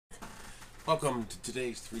Welcome to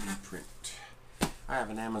today's 3D print. I have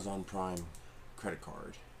an Amazon Prime credit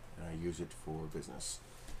card and I use it for business,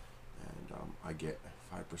 and I get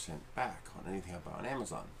 5% back on anything I buy on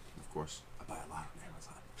Amazon. Of course, I buy a lot on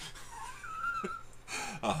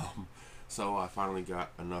Amazon. So I finally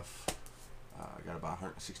got enough. I got about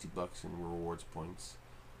 160 bucks in rewards points,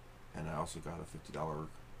 and I also got a $50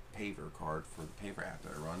 paver card for the paver app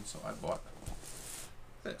that I run. So I bought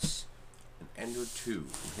this, an Ender 2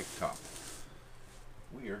 from Hicctop.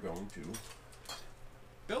 We are going to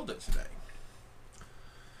build it today.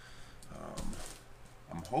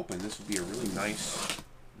 I'm hoping this will be a really nice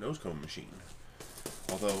nose cone machine.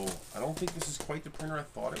 Although I don't think this is quite the printer I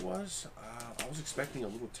thought it was. I was expecting a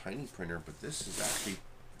little tiny printer, but this is actually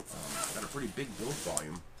got a pretty big build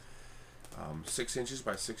volume. 6 inches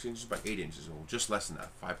by 6 inches by 8 inches, or just less than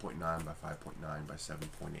that, 5.9 by 5.9 by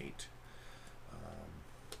 7.8.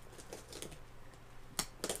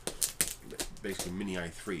 Basically mini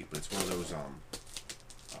i3, but it's one of those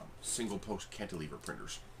single post cantilever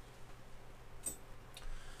printers.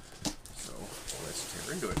 So let's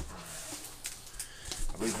tear into it.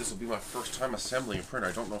 I believe this will be my first time assembling a printer.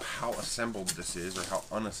 I don't know how assembled this is or how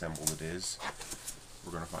unassembled it is.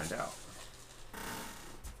 We're going to find out.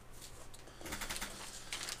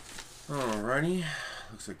 Alrighty,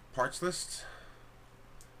 looks like parts list.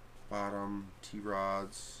 Bottom,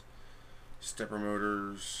 T-rods, stepper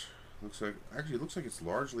motors. It looks like it's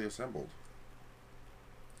largely assembled.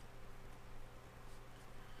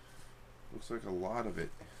 Looks like a lot of it.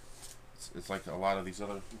 It's like a lot of these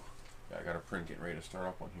other. Yeah, I got a print getting ready to start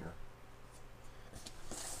up on here.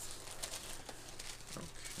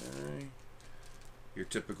 Okay. Your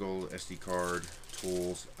typical SD card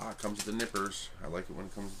tools. It comes with the nippers. I like it when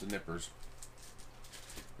it comes with the nippers.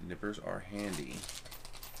 The nippers are handy.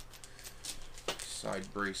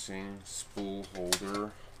 Side bracing, spool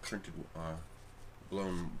holder. Printed,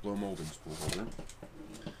 blow molding spool holder.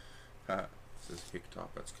 It says Hicctop.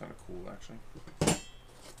 That's kind of cool, actually.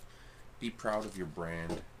 Be proud of your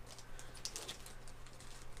brand.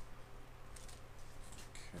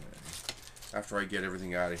 Okay. After I get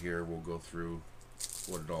everything out of here, we'll go through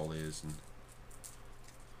what it all is. And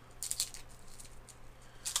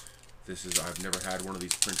this is, I've never had one of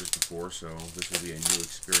these printers before, so this will be a new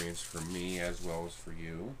experience for me as well as for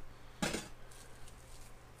you.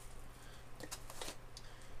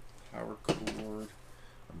 Power cord.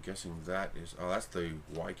 I'm guessing that is, that's the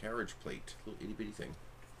Y carriage plate, little itty bitty thing.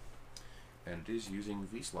 And it is using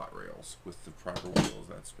V-slot rails with the proper wheels.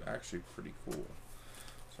 That's actually pretty cool.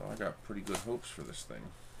 So I got pretty good hopes for this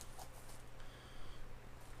thing.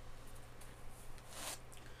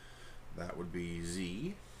 That would be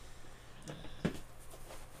Z.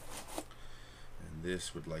 And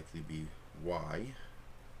this would likely be Y.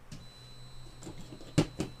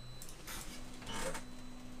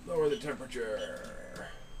 Lower the temperature.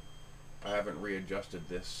 I haven't readjusted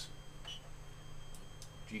this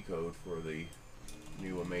G-code for the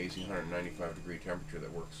new amazing 195 degree temperature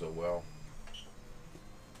that works so well.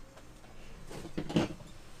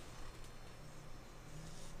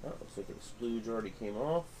 Looks like the splooge already came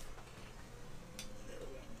off.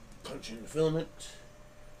 Punch in the filament.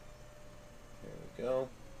 There we go.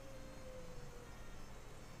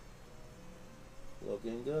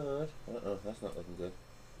 Looking good. That's not looking good.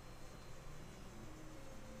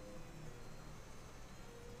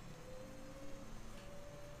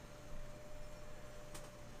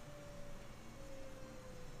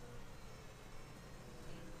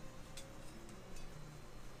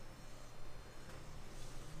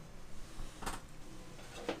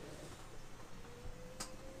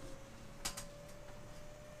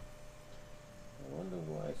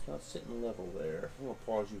 Not sitting level there. I'm going to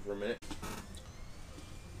pause you for a minute.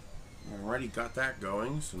 Already got that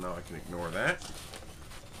going, so now I can ignore that.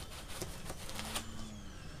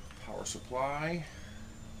 Power supply.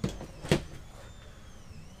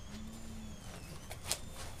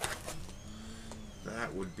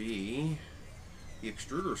 That would be the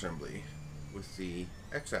extruder assembly with the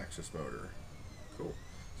X-axis motor. Cool.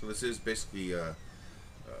 So this is basically a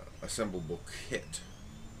assemblable kit.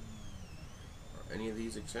 Any of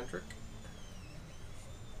these eccentric?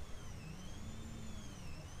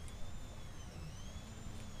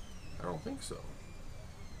 I don't think so.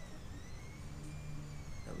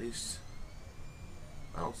 At least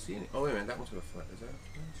I don't see any. Oh wait a minute, that one's got a flat. Is that a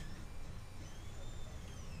flange?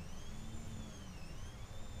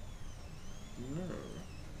 No.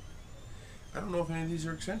 I don't know if any of these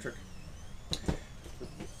are eccentric.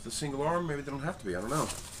 The single arm, maybe they don't have to be. I don't know.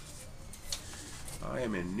 I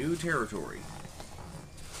am in new territory.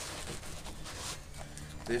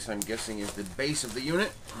 This, I'm guessing, is the base of the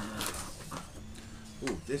unit.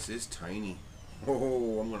 Ooh, this is tiny.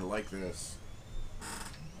 Oh, I'm gonna like this.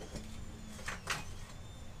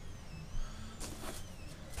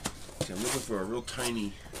 See, I'm looking for a real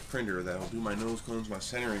tiny printer that'll do my nose cones, my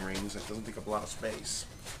centering rings, that doesn't take up a lot of space.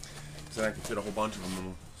 So I can fit a whole bunch of them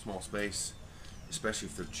in a small space, especially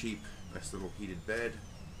if they're cheap. Nice little heated bed.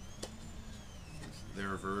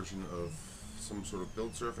 Their version of some sort of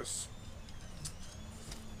build surface.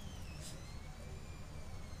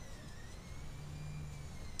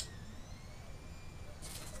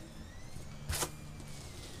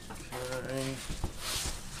 Okay,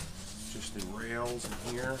 just the rails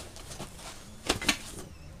in here.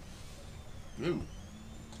 Ooh,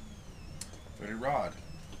 threaded rod.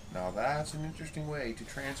 Now that's an interesting way to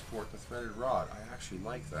transport the threaded rod. I actually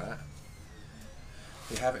like that.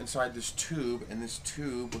 They have it inside this tube, and this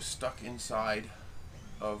tube was stuck inside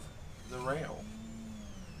of the rail,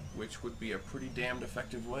 which would be a pretty damned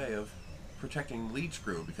effective way of protecting the lead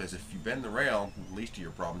screw, because if you bend the rail, the least of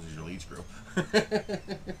your problems is your lead screw.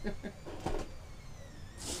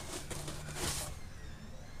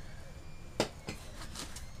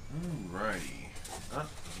 Alrighty.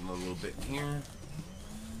 Another little bit in here.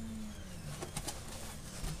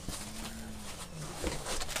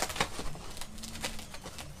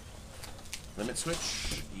 Limit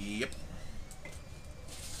switch. Yep.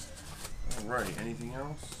 Alrighty. Anything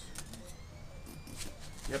else?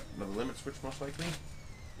 Yep. Another limit switch, most likely.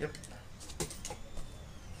 Yep.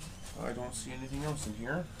 I don't see anything else in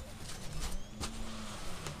here.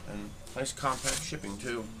 And nice compact shipping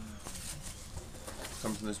too.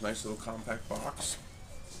 Comes in this nice little compact box.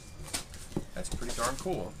 That's pretty darn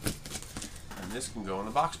cool. And this can go in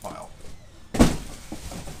the box pile.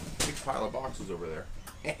 Big pile of boxes over there.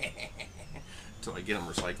 Until I get them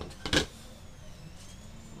recycled.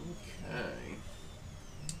 Okay.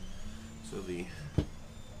 So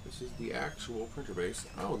this is the actual printer base.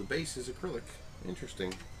 Oh, the base is acrylic.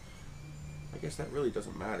 Interesting. I guess that really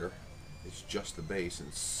doesn't matter. It's just the base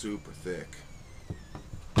and super thick.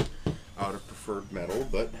 I would have preferred metal,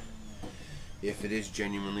 but if it is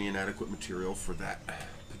genuinely an adequate material for that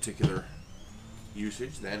particular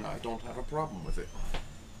usage, then I don't have a problem with it.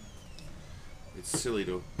 It's silly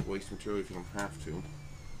to waste material if you don't have to.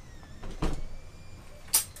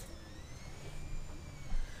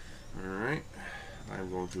 Alright,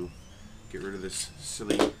 I'm going to get rid of this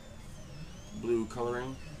silly blue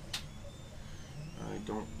coloring. I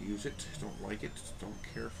don't use it, don't like it, don't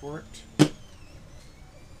care for it.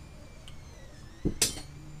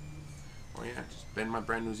 Oh yeah, just bend my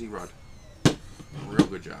brand new Z-rod. Real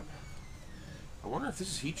good job. I wonder if this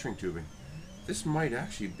is heat shrink tubing. This might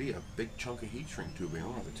actually be a big chunk of heat shrink tubing.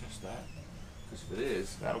 I'll have to test that. Because if it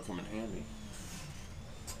is, that'll come in handy.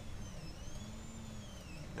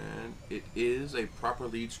 And it is a proper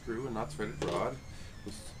lead screw and not threaded rod.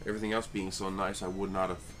 With everything else being so nice, I would not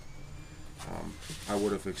have. I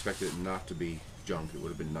would have expected it not to be junk. It would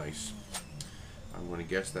have been nice. I'm going to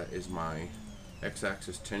guess that is my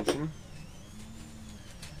X-axis tension.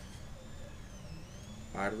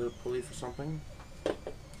 Idler pulley for something.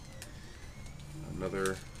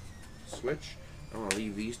 Another switch. I'm going to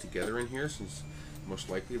leave these together in here since most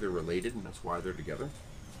likely they're related and that's why they're together.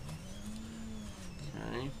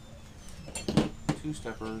 Okay. Two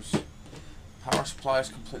steppers. Power supply is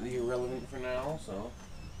completely irrelevant for now, so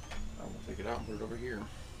I will take it out and put it over here.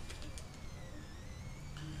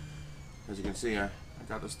 As you can see, I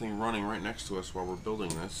got this thing running right next to us while we're building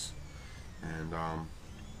this, and I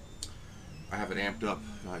have it amped up.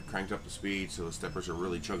 I cranked up the speed so the steppers are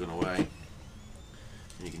really chugging away,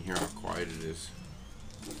 and you can hear how quiet it is.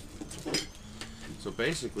 So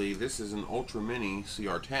basically, this is an ultra mini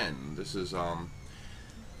CR-10. This is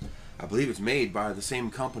I believe it's made by the same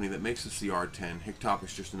company that makes the CR-10. Hicctop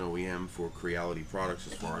is just an OEM for Creality products,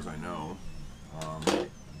 as far as I know.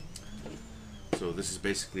 So this is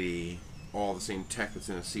basically all the same tech that's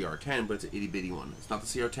in a CR-10, but it's an itty bitty one. It's not the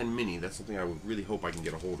CR-10 Mini. That's something I would really hope I can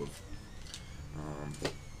get a hold of.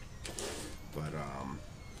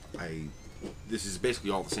 This is basically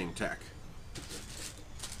all the same tech.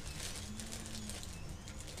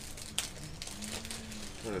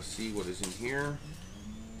 Let us see what is in here.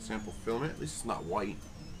 Sample filament. At least it's not white.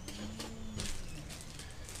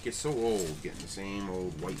 It gets so old getting the same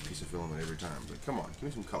old white piece of filament every time. But come on, give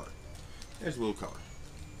me some color. There's a little color.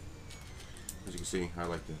 As you can see, I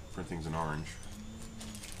like to print things in orange.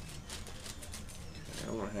 Okay,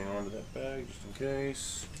 I want to hang on to that bag just in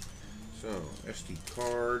case. So, SD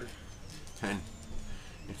card. And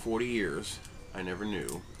in 40 years, I never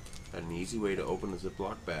knew that an easy way to open a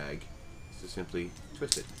Ziploc bag is to simply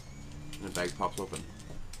twist it, and the bag pops open.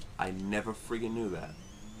 I never friggin' knew that.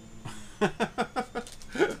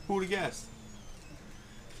 would have guessed?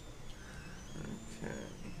 Okay.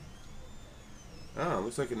 Oh,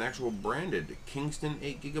 looks like an actual branded Kingston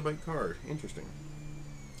 8GB card. Interesting.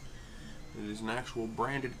 It is an actual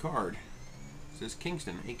branded card. It says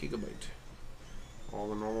Kingston 8GB. All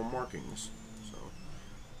the normal markings. So,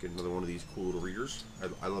 get another one of these cool little readers.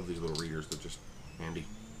 I love these little readers. They're just handy.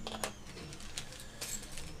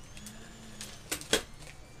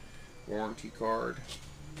 Warranty card.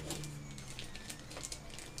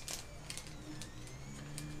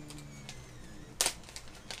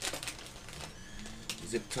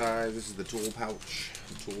 Zip tie. This is the tool pouch,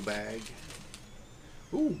 the tool bag.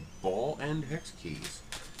 Ooh, ball and hex keys.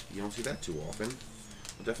 You don't see that too often.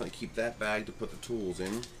 I'll definitely keep that bag to put the tools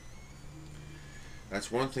in.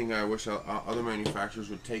 That's one thing I wish other manufacturers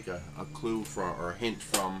would take a clue from or a hint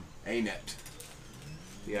from Anet.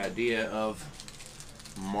 The idea of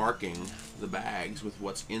marking the bags with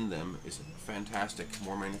what's in them is fantastic.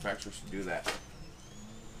 More manufacturers should do that.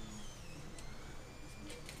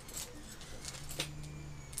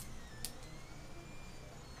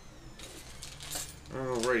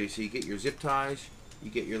 Alrighty, so you get your zip ties, you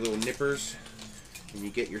get your little nippers, and you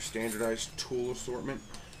get your standardized tool assortment.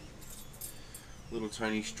 Little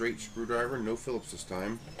tiny straight screwdriver, no Phillips this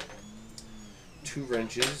time. 2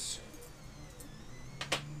 wrenches.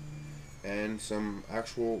 And some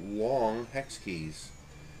actual long hex keys.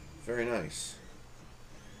 Very nice.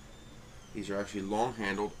 These are actually long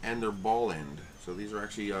handled and they're ball end. So these are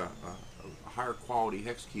actually a higher quality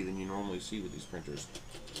hex key than you normally see with these printers.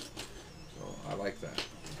 So I like that.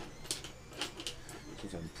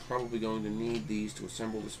 Since I'm probably going to need these to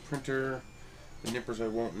assemble this printer. The nippers I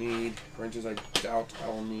won't need. Wrenches I doubt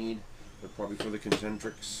I'll need. They're probably for the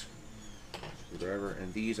concentrics. Screwdriver.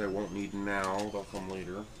 And these I won't need now. They'll come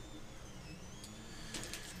later.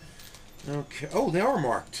 Okay. Oh, they are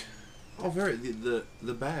marked. Oh,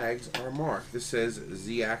 the bags are marked. This says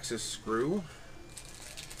Z-axis screw.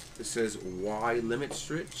 This says Y limit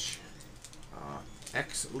switch.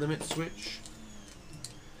 X limit switch.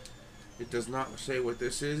 It does not say what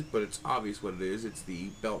this is, but it's obvious what it is. It's the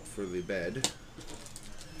belt for the bed.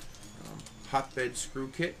 Hotbed screw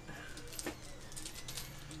kit.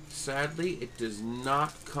 Sadly, it does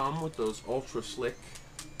not come with those ultra slick.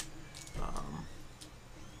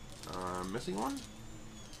 Missing one?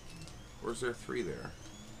 Or is there 3 there?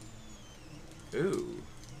 Ooh.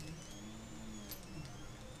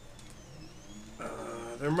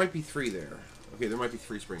 There might be 3 there. Okay, there might be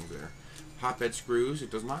 3 springs there. Hotbed screws. It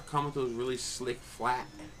does not come with those really slick, flat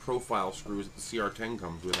profile screws that the CR-10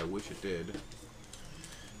 comes with. I wish it did.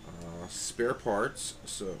 Spare parts.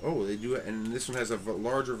 So, oh, they do it, and this one has a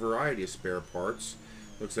larger variety of spare parts.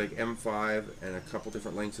 Looks like M5 and a couple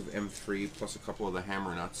different lengths of M3, plus a couple of the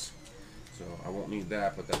hammer nuts. So I won't need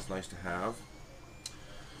that, but that's nice to have.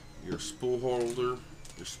 Your spool holder,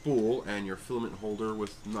 your spool, and your filament holder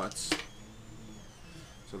with nuts.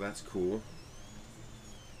 So that's cool.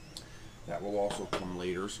 That will also come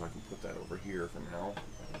later, so I can put that over here for now.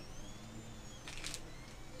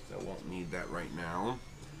 So I won't need that right now.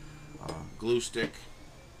 Glue stick.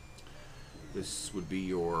 This would be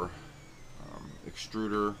your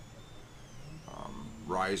extruder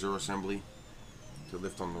riser assembly to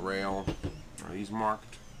lift on the rail. Are these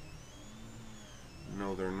marked?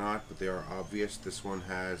 No, they're not, but they are obvious. This one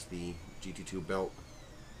has the GT2 belt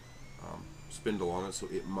spindle on it, so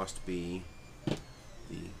it must be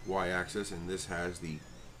the Y-axis, and this has the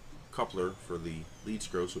coupler for the lead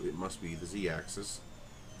screw, so it must be the Z-axis.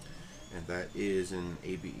 And that is an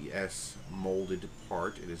ABS molded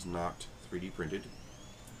part. It is not 3D printed.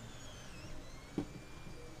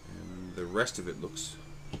 And the rest of it looks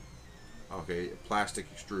okay.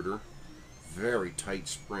 Plastic extruder, very tight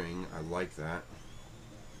spring. I like that.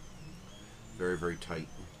 Very, very tight.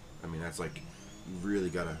 I mean, that's like you really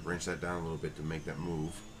gotta wrench that down a little bit to make that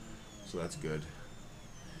move. So that's good.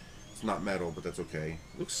 It's not metal, but that's okay.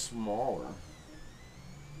 It looks smaller.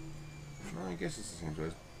 Well, I guess it's the same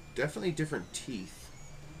size. Definitely different teeth.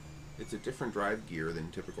 It's a different drive gear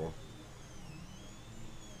than typical.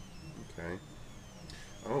 Okay.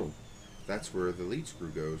 Oh, that's where the lead screw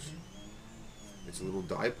goes. It's a little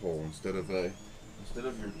dipole instead of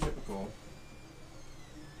your typical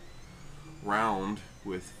round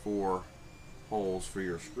with 4 holes for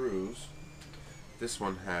your screws. This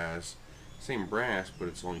one has same brass, but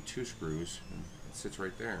it's only 2 screws, and it sits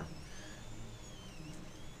right there.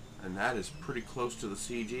 And that is pretty close to the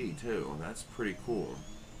CG too. That's pretty cool.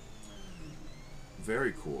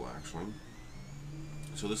 Very cool, actually.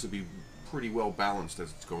 So this would be pretty well balanced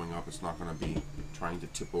as it's going up. It's not going to be trying to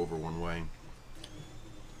tip over one way.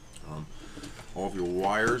 All of your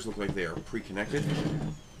wires look like they are pre-connected.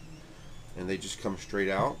 and they just come straight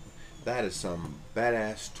out. That is some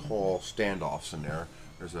badass tall standoffs in there.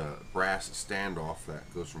 There's a brass standoff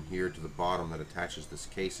that goes from here to the bottom that attaches this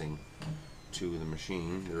casing to the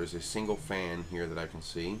machine. There is a single fan here that I can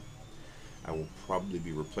see. I will probably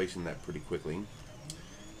be replacing that pretty quickly.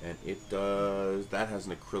 And that has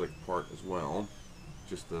an acrylic part as well,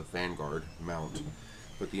 just the fan guard mount.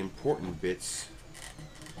 But the important bits,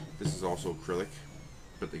 this is also acrylic,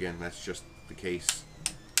 but again, that's just the case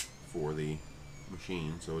for the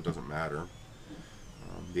machine, so it doesn't matter.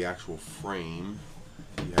 The actual frame,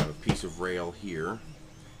 you have a piece of rail here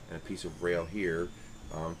and a piece of rail here,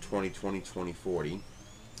 20/20/20/40.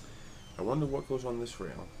 I wonder what goes on this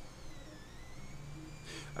rail.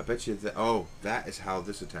 I bet you that, oh, that is how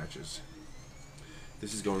this attaches.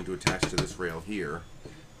 This is going to attach to this rail here.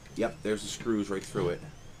 Yep, there's the screws right through it,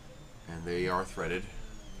 and they are threaded.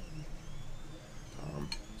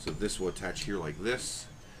 So this will attach here like this.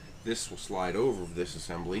 This will slide over this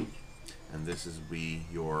assembly, and this is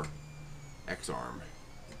your X-arm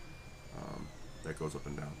that goes up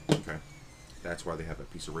and down. Okay, that's why they have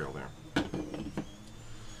that piece of rail there.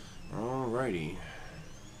 Alrighty.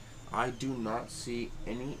 I do not see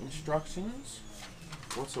any instructions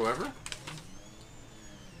whatsoever.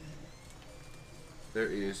 There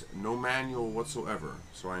is no manual whatsoever,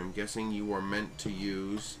 so I am guessing you are meant to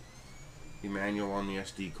use the manual on the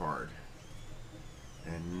SD card.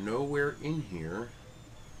 And nowhere in here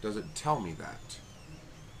does it tell me that.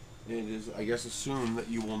 It is, I guess, assumed that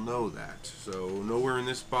you will know that. So nowhere in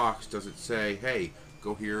this box does it say, hey,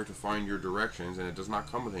 go here to find your directions, and it does not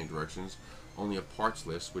come with any directions, only a parts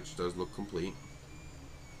list, which does look complete.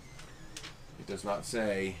 It does not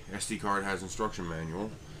say SD card has instruction manual,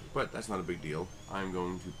 but that's not a big deal. I'm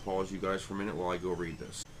going to pause you guys for a minute while I go read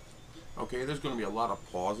this. Okay, there's going to be a lot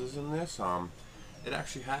of pauses in this. It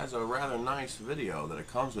actually has a rather nice video that it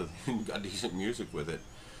comes with, and got decent music with it.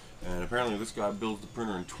 And apparently this guy builds the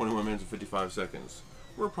printer in 21 minutes and 55 seconds.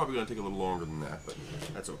 We're probably going to take a little longer than that, but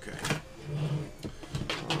that's okay.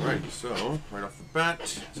 Alright, so right off the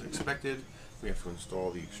bat, as expected, we have to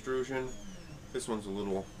install the extrusion. This one's a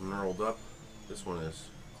little knurled up. This one is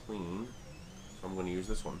clean, so I'm going to use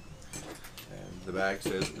this one. And the bag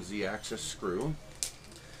says Z-axis screw.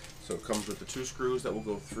 So it comes with the 2 screws that will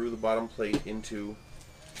go through the bottom plate into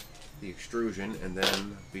the extrusion, and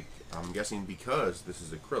then I'm guessing because this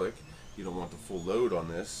is acrylic, you don't want the full load on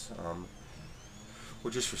this,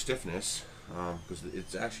 or just for stiffness, because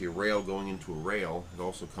it's actually a rail going into a rail. It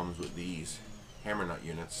also comes with these hammer nut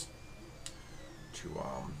units to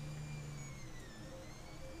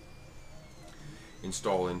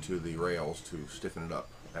install into the rails to stiffen it up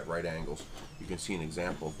at right angles. You can see an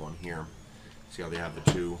example of one here. See how they have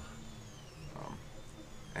the 2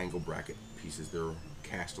 angle bracket pieces. They're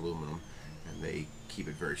cast aluminum, and they keep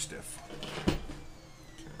it very stiff. Okay.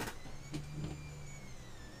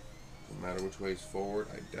 Doesn't matter which way is forward.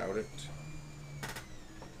 I doubt it.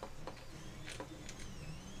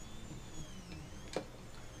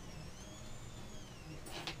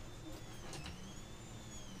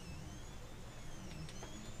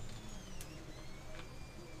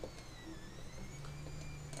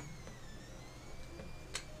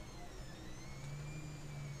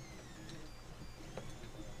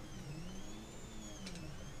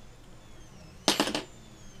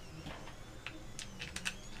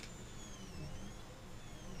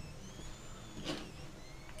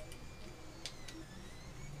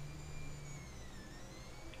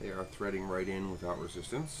 They are threading right in without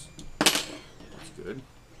resistance. That's good.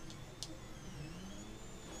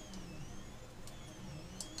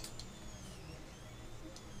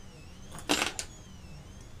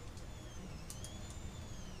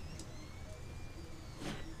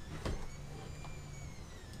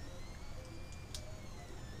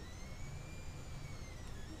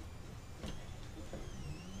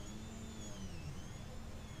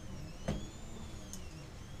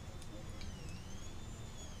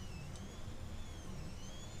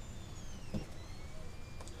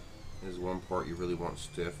 This is one part you really want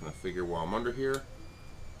stiff, and I figure while I'm under here,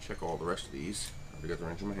 check all the rest of these. I already got the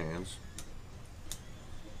wrench in my hands.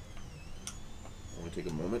 Only take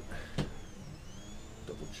a moment,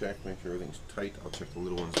 double check, make sure everything's tight. I'll check the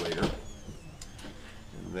little ones later.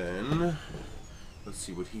 And then, let's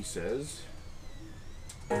see what he says.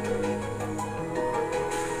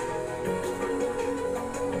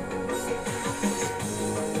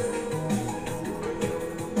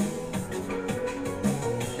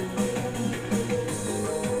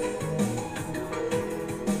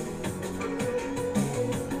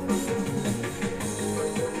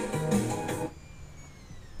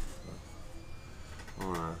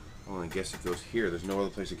 guess it goes here. There's no other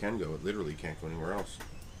place it can go. It literally can't go anywhere else.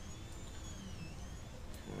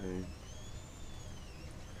 Okay.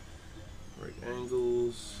 Right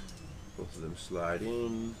angles. Both of them slide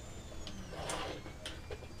in.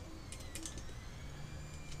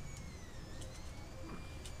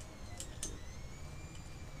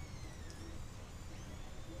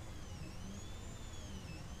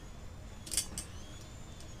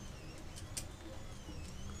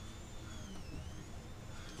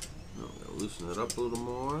 Loosen it up a little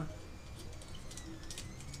more.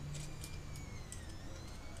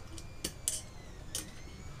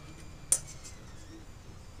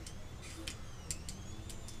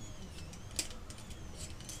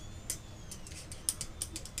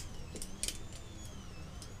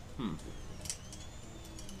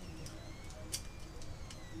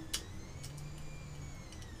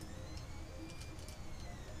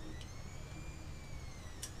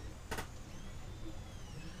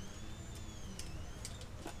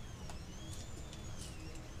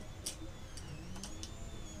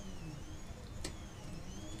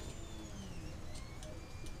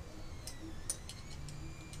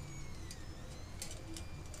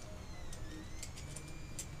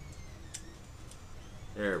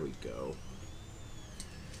 There we go.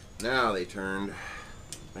 Now they turned.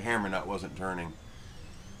 The hammer nut wasn't turning.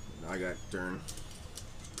 I got to turn.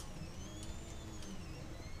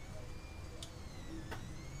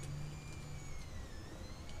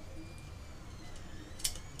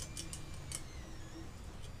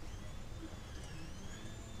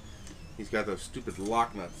 He's got those stupid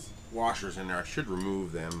lock nuts washers in there. I should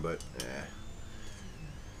remove them, but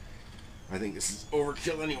I think this is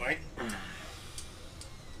overkill anyway.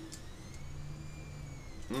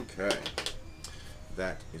 Okay,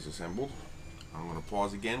 that is assembled. I'm going to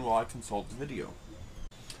pause again while I consult the video.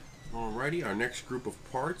 Alrighty, our next group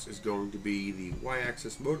of parts is going to be the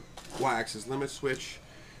Y-axis limit switch,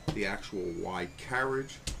 the actual Y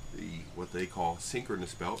carriage, the what they call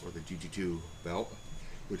synchronous belt, or the GG2 belt,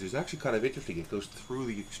 which is actually kind of interesting. It goes through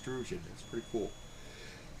the extrusion. It's pretty cool.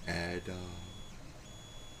 And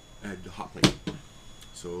hot plate.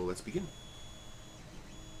 So let's begin.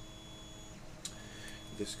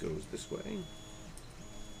 This goes this way.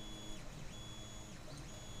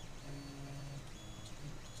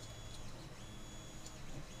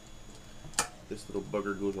 This little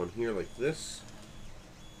bugger goes on here like this.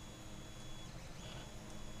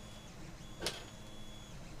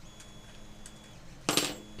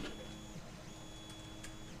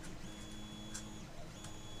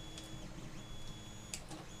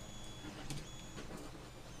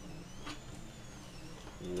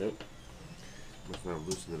 Nope. Must not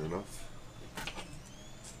loosen it enough.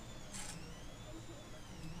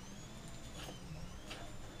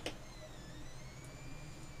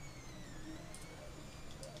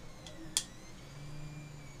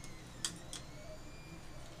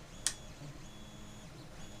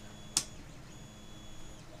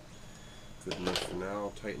 Good enough for now.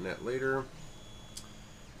 I'll tighten that later.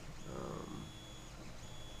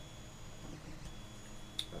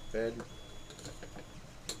 Not bad.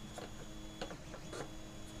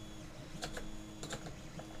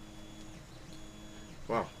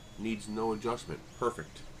 Wow, needs no adjustment.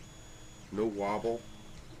 Perfect. No wobble,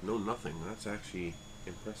 no nothing. That's actually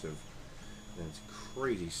impressive. And it's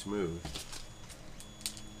crazy smooth.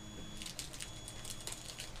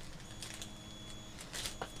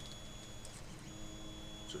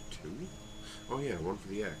 Is there two? Oh yeah, one for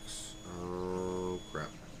the X. Oh crap.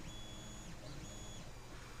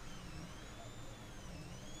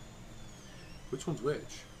 Which one's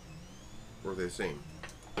which? Or are they the same?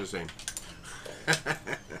 They're the same.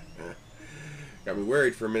 Got me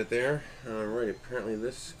worried for a minute there. Alright, apparently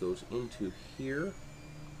this goes into here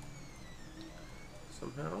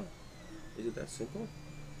somehow. Is it that simple?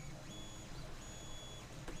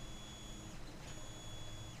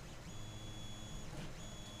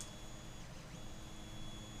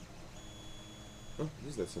 Oh, it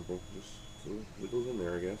is that simple. Just wiggles in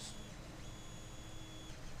there, I guess.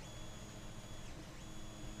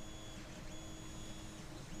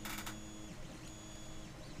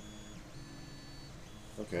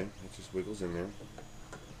 Okay, it just wiggles in there.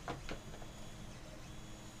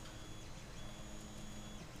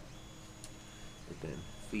 It then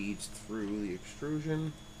feeds through the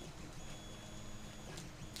extrusion.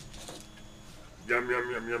 Yum,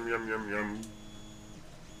 yum, yum, yum, yum, yum, yum.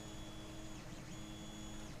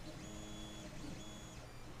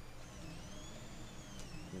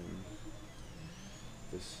 And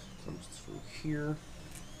this comes through here.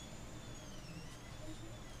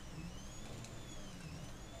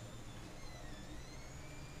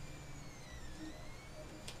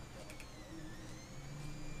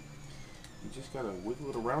 just gotta wiggle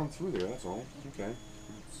it around through there, that's all. Okay.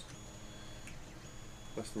 It's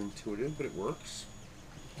less than intuitive, but it works.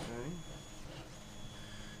 Okay.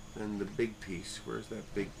 Then the big piece. Where's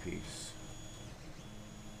that big piece?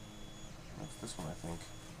 That's this one, I think.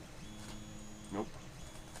 Nope.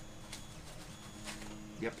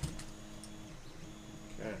 Yep.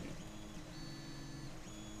 Okay.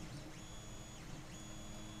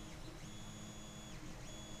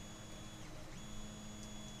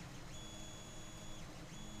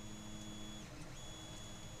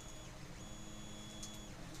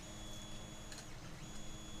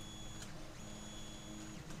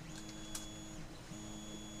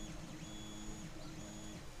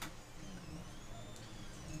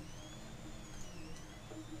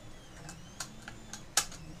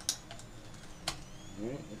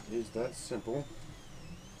 It is that simple.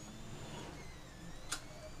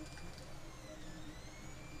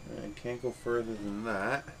 And can't go further than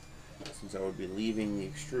that, since I would be leaving the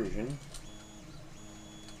extrusion.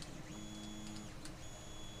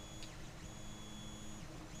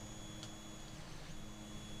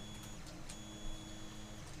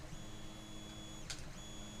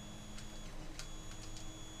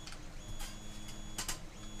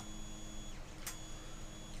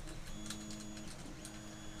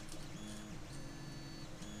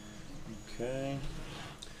 Okay,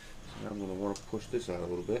 so now I'm going to want to push this out a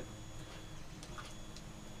little bit.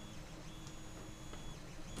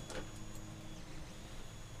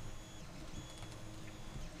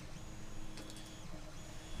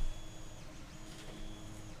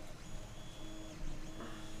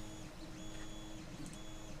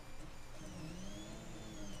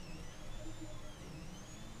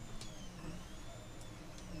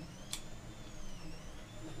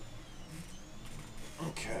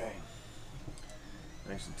 Okay.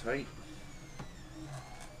 Nice and tight.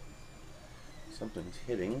 Something's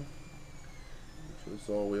hitting. Push this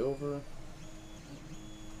all the way over.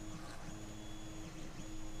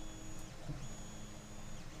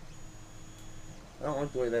 I don't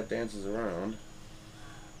like the way that dances around.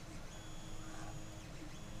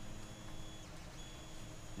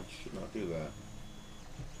 It should not do that.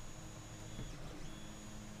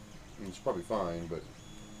 I mean, it's probably fine, but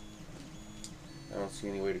I don't see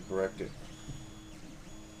any way to correct it.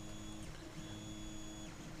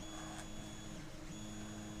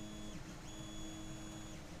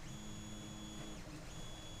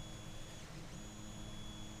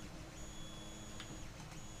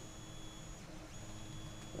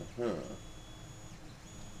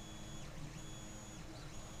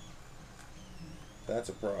 That's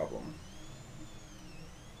a problem.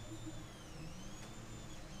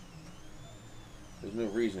 There's no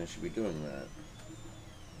reason it should be doing that.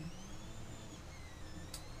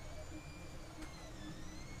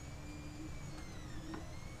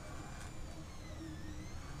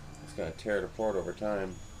 It's gonna tear it apart over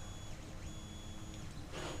time.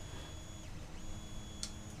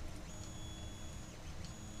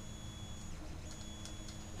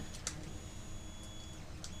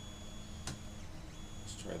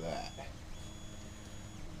 Let's try that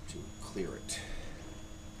to clear it.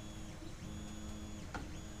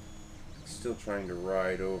 It's still trying to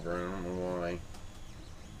ride over, I don't know why.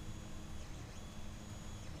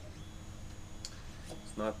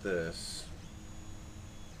 It's not this.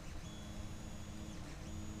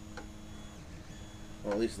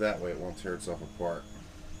 Well, at least that way it won't tear itself apart.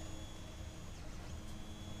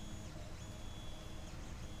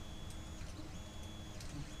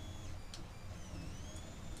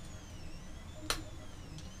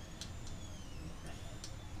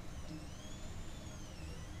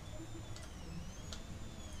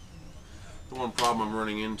 The one problem I'm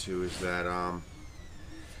running into is that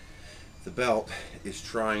the belt is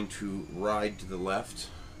trying to ride to the left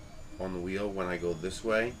on the wheel when I go this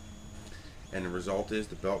way. And the result is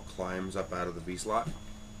the belt climbs up out of the V-slot.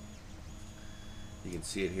 You can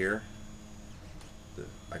see it here.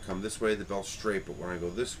 I come this way, the belt's straight, but when I go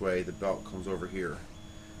this way, the belt comes over here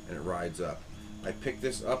and it rides up. I picked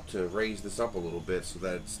this up to raise this up a little bit so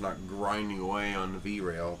that it's not grinding away on the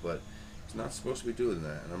V-rail, but it's not supposed to be doing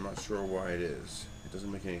that, and I'm not sure why it is. It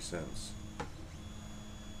doesn't make any sense.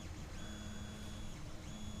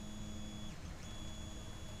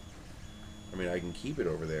 I mean, I can keep it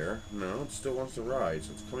over there. No, it still wants to ride,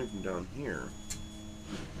 so it's coming from down here.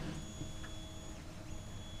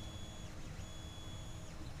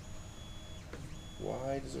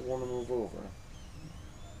 Why does it want to move over?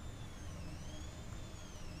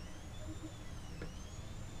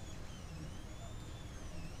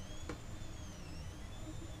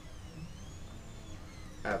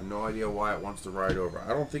 I have no idea why it wants to ride over. I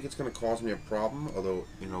don't think it's going to cause me a problem, although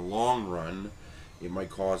in the long run it might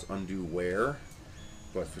cause undue wear.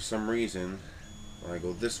 But for some reason, when I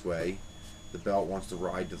go this way, the belt wants to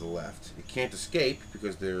ride to the left. It can't escape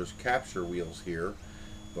because there's capture wheels here,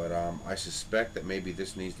 but I suspect that maybe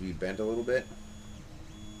this needs to be bent a little bit,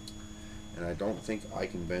 and I don't think I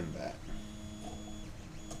can bend that,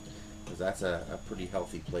 because that's a pretty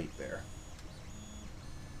healthy plate there.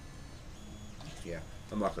 Yeah,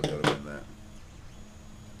 I'm not going to be able to bend that.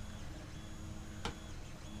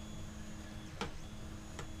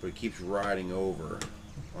 But it keeps riding over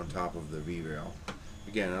on top of the V-rail.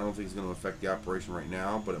 Again, I don't think it's going to affect the operation right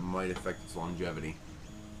now, but it might affect its longevity.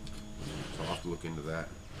 So I'll have to look into that.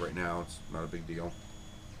 Right now, it's not a big deal.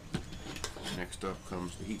 Next up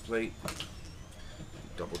comes the heat plate.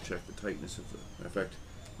 Double check the tightness of the... In fact,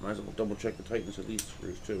 might as well double check the tightness of these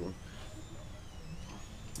screws too.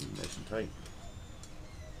 Nice and tight.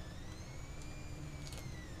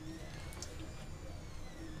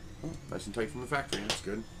 Oh, nice and tight from the factory. That's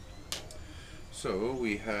good. So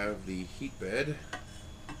we have the heat bed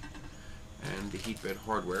and the heat bed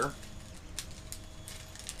hardware.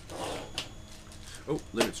 Oh,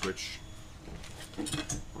 limit switch.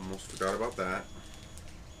 Almost forgot about that.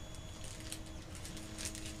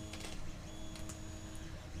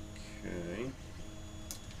 Okay.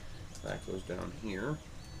 That goes down here.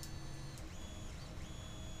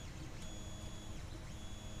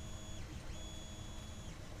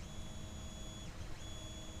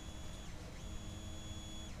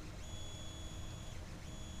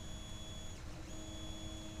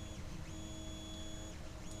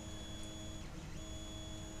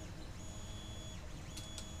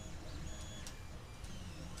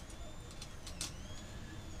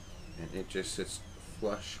 It just sits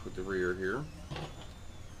flush with the rear here.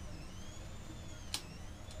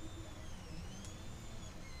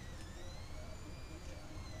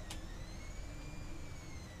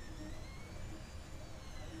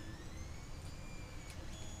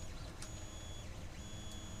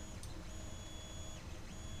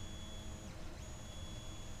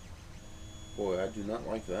 Boy, I do not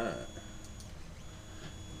like that.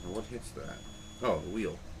 Now what hits that? Oh, the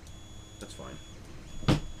wheel. That's fine.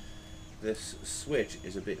 This switch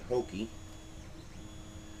is a bit hokey.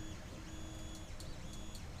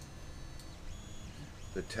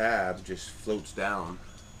 The tab just floats down.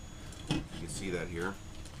 You can see that here.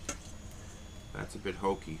 That's a bit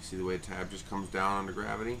hokey. See the way the tab just comes down under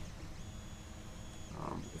gravity?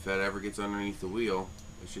 If that ever gets underneath the wheel,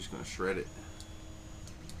 it's just going to shred it.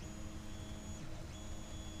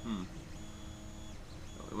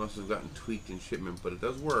 It must have gotten tweaked in shipment, but it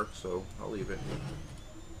does work, so I'll leave it.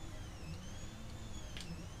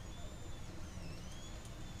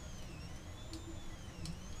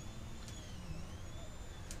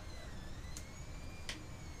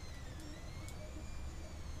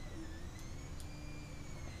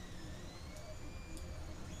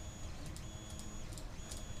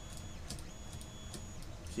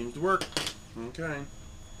 Seems to work. Okay.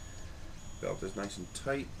 Belt is nice and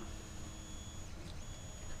tight.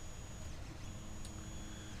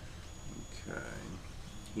 Okay.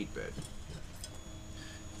 Heat bed.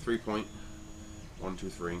 3-point. 1, 2,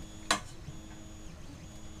 3.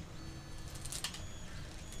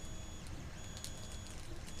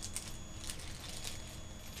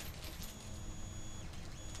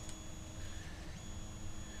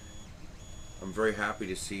 I'm very happy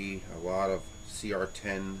to see a lot of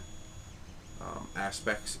CR-10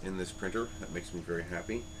 aspects in this printer. That makes me very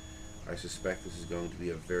happy. I suspect this is going to be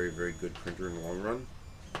a very, very good printer in the long run.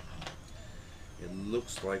 It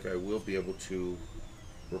looks like I will be able to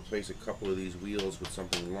replace a couple of these wheels with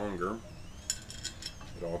something longer.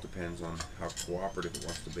 It all depends on how cooperative it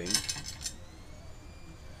wants to be.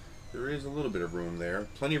 There is a little bit of room there.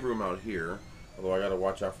 Plenty of room out here. Although I got to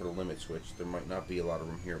watch out for the limit switch. There might not be a lot of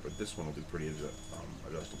room here, but this one will be pretty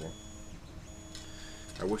adjustable.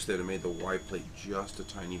 I wish they'd have made the Y plate just a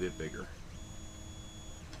tiny bit bigger.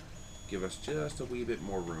 Give us just a wee bit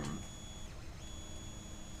more room.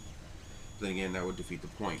 Then again, that would defeat the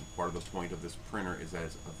point. Part of the point of this printer is that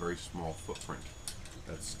it's a very small footprint.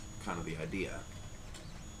 That's kind of the idea.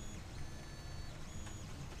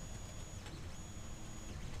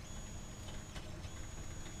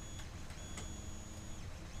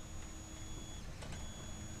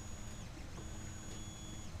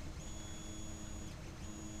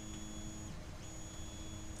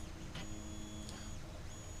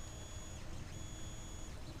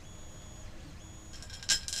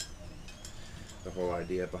 The whole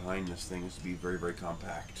idea behind this thing is to be very, very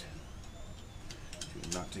compact.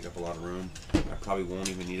 To not take up a lot of room. I probably won't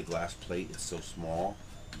even need a glass plate. It's so small.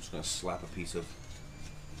 just going to slap a piece of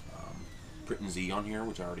Print and Z on here,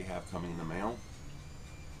 which I already have coming in the mail.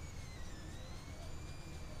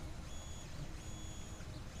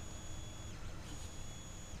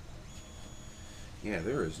 Yeah,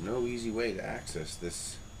 there is no easy way to access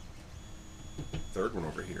this third one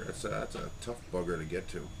over here. That's a tough bugger to get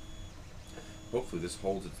to. Hopefully this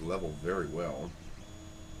holds its level very well.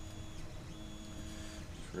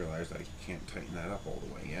 Just realized I can't tighten that up all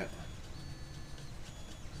the way yet.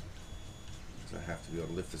 So I have to be able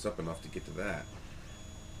to lift this up enough to get to that.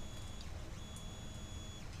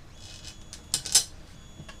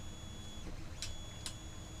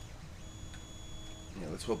 Yeah,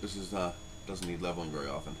 let's hope this is doesn't need leveling very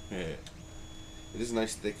often. It is a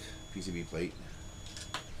nice thick PCB plate.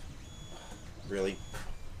 Really?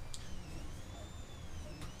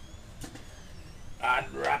 I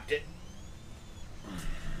dropped it.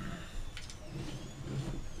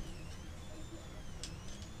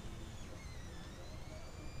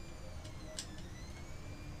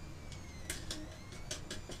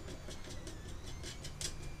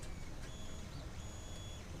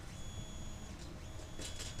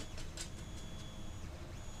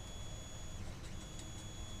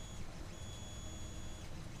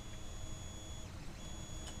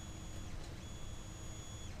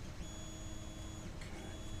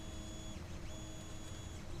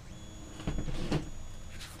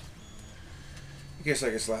 I guess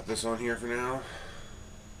I can slap this on here for now.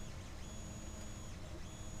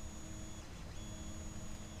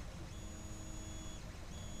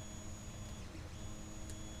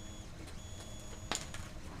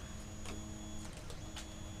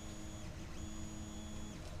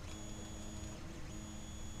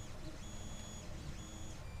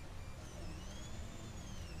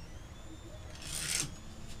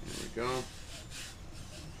 There we go.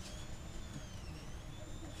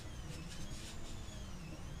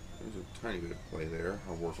 There's a tiny bit of play there.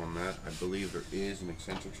 I'll work on that. I believe there is an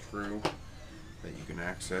eccentric screw that you can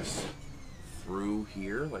access through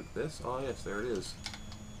here like this. Oh yes, there it is.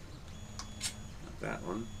 Not that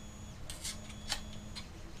one.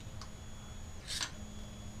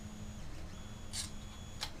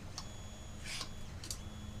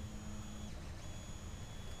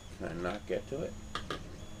 Can I not get to it?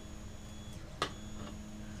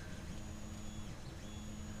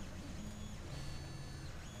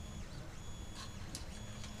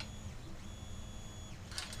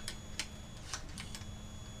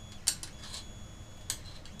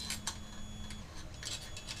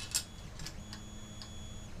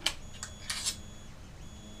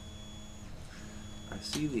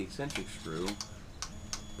 See the eccentric screw,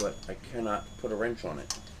 but I cannot put a wrench on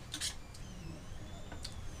it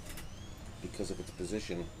because of its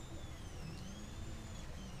position.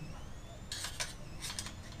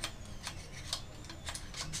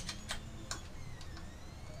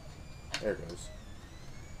 There it goes.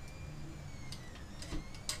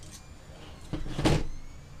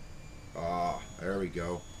 Ah, there we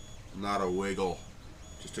go. Not a wiggle.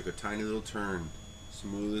 Just took a tiny little turn.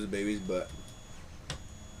 Smooth as a baby's butt.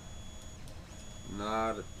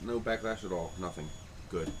 No backlash at all. Nothing.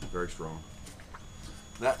 Good. Very strong.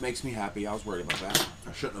 That makes me happy. I was worried about that.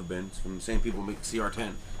 I shouldn't have been. It's from the same people who make the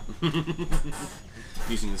CR-10.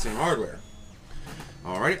 Using the same hardware.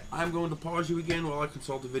 Alright, I'm going to pause you again while I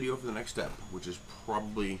consult the video for the next step, which is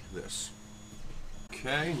probably this.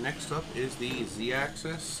 Okay, next up is the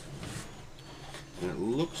Z-axis. And it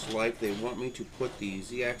looks like they want me to put the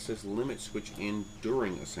Z-axis limit switch in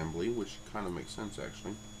during assembly, which kind of makes sense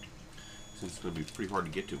actually, since it's going to be pretty hard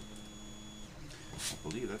to get to. I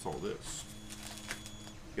believe that's all this.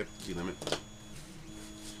 Yep, Z-limit.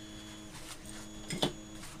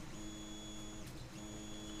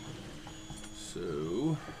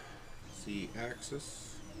 So,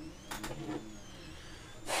 Z-axis.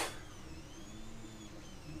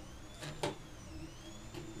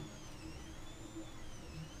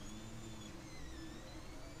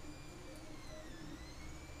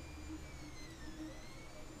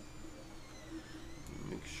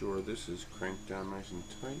 Make sure this is cranked down nice and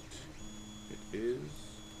tight. It is.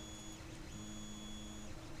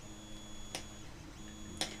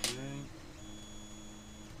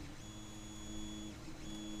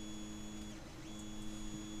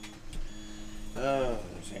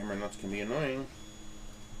 Those hammer nuts can be annoying.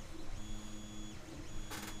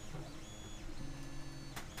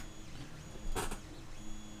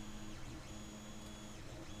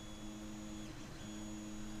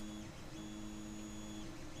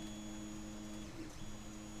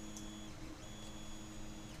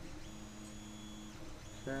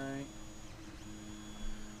 Okay.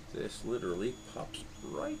 This literally pops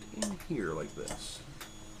right in here like this.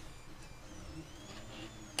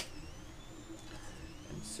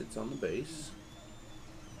 sits on the base.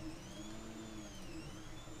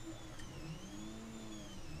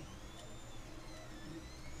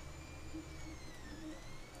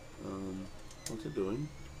 What's it doing?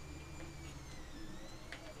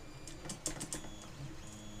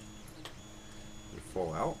 Did it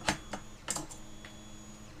fall out?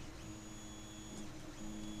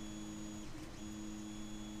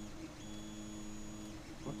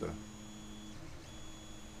 What the?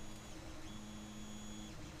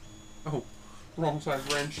 Oh, wrong size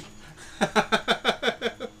wrench.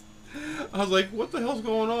 I was like, what the hell's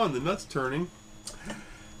going on? The nut's turning.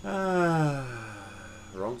 Wrong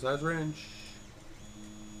size wrench.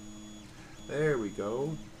 There we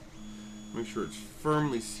go. Make sure it's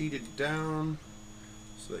firmly seated down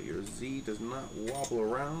so that your Z does not wobble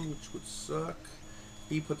around, which would suck.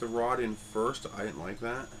 He put the rod in first. I didn't like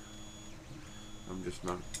that. I'm just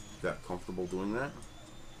not that comfortable doing that.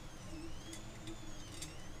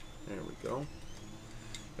 There we go.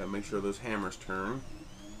 Gotta make sure those hammers turn.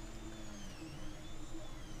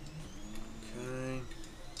 Okay.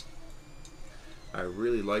 I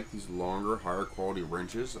really like these longer, higher quality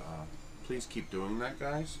wrenches. Please keep doing that,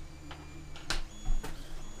 guys.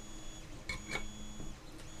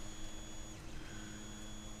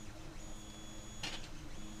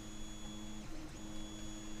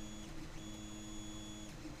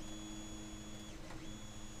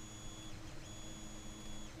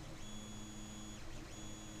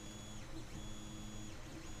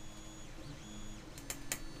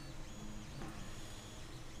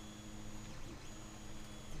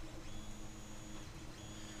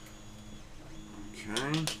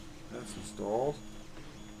 Okay, that's installed.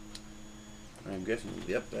 I'm guessing,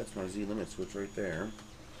 yep, that's my Z limit switch right there.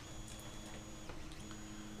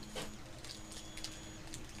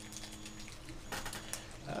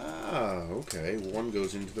 Ah, okay, one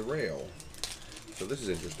goes into the rail. So this is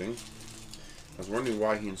interesting. I was wondering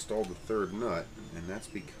why he installed the third nut, and that's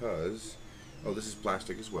because, oh, this is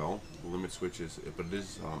plastic as well. The limit switch is, but it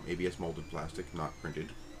is ABS molded plastic, not printed.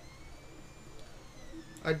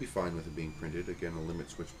 I'd be fine with it being printed. Again, the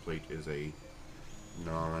limit switch plate is a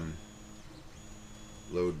non-load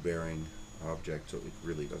bearing object, so it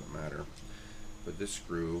really doesn't matter. But this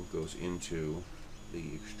screw goes into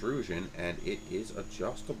the extrusion and it is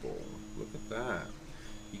adjustable. Look at that.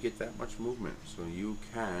 You get that much movement, so you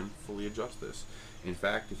can fully adjust this. In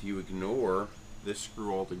fact, if you ignore this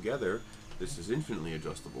screw altogether, this is infinitely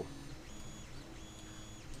adjustable.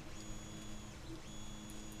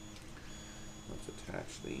 Let's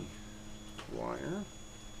attach the wire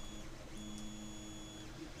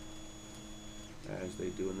as they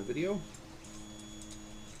do in the video.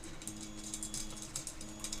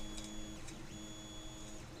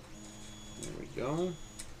 There we go.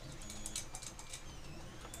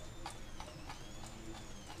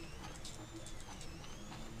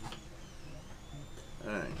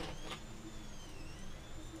 Okay.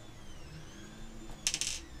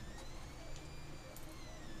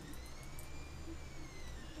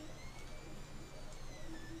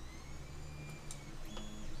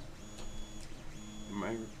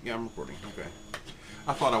 Yeah, I'm recording. Okay.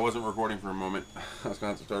 I thought I wasn't recording for a moment. I was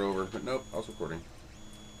going to have to start over, but nope, I was recording.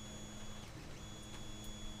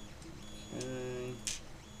 Okay.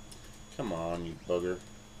 Come on, you bugger.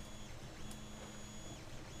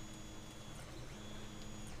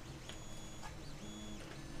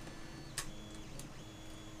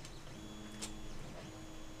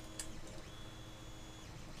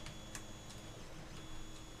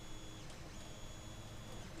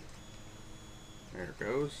 There it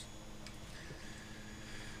goes.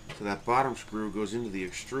 So that bottom screw goes into the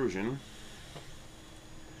extrusion.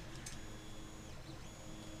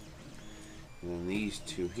 And then these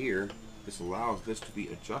two here, this allows this to be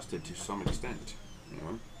adjusted to some extent. Hang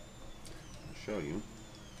on. I'll show you.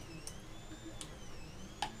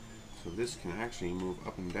 So this can actually move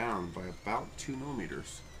up and down by about 2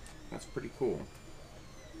 millimeters. That's pretty cool.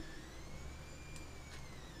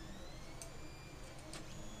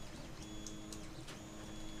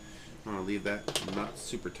 I'm going to leave that nut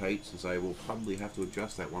super tight since I will probably have to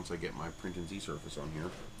adjust that once I get my print and Z surface on here.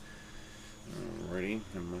 Alrighty,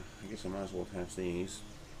 I guess I might as well attach these.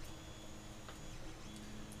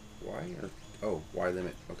 Y or, oh, Y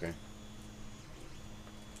limit, okay.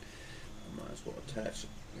 I might as well attach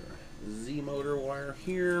your Z motor wire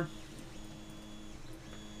here.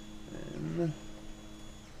 And,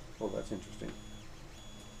 oh, that's interesting.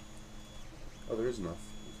 Oh, there is enough,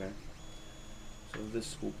 okay. So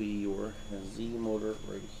this will be your Z motor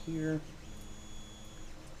right here.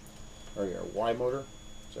 Or your Y motor,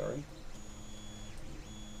 sorry.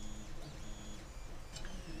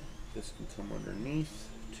 This can come underneath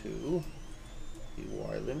to the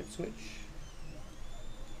Y limit switch.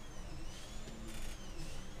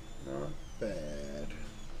 Not bad.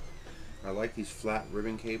 I like these flat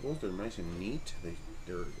ribbon cables. They're nice and neat.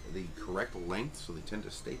 They're the correct length, so they tend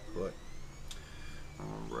to stay put.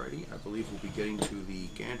 Alrighty, I believe we'll be getting to the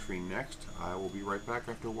gantry next. I will be right back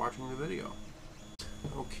after watching the video.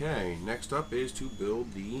 Okay, next up is to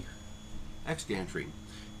build the X gantry.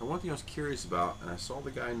 Now, one thing I was curious about, and I saw the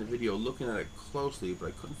guy in the video looking at it closely, but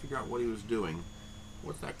I couldn't figure out what he was doing.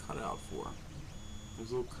 What's that cutout for?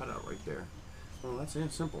 There's a little cutout right there. Well, that's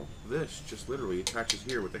simple. This just literally attaches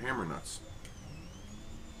here with the hammer nuts.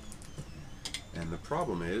 And the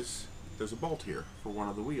problem is, there's a bolt here for one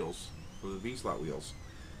of the wheels, for the V-slot wheels.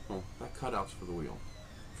 Well, that cutout's for the wheel,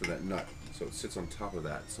 for that nut. So it sits on top of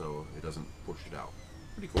that so it doesn't push it out.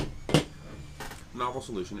 Pretty cool. Novel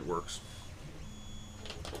solution, it works.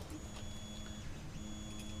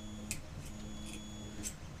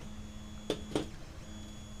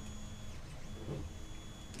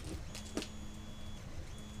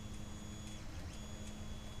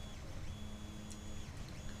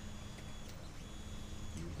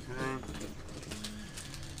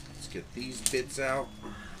 Get these bits out.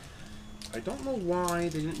 I don't know why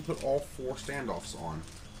they didn't put all 4 standoffs on.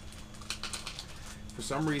 For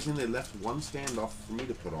some reason they left one standoff for me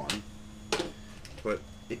to put on, but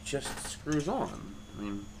it just screws on. I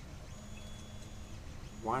mean,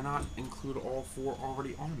 why not include all 4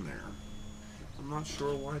 already on there? I'm not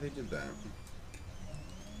sure why they did that.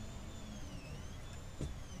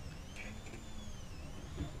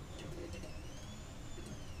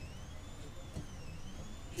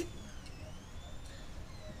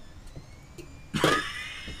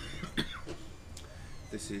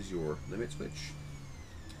 This is your limit switch.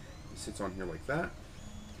 It sits on here like that.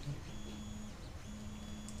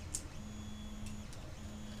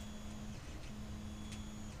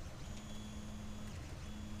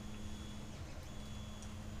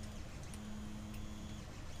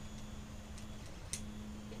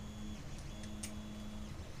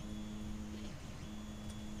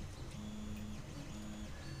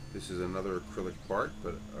 This is another acrylic part,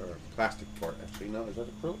 but plastic part actually. No, is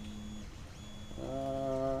that acrylic?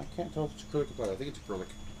 I can't tell if it's acrylic or plastic. I think it's acrylic.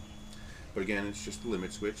 But again, it's just the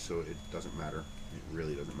limit switch, so it doesn't matter. It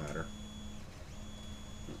really doesn't matter.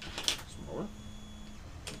 Smaller.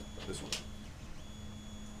 This one.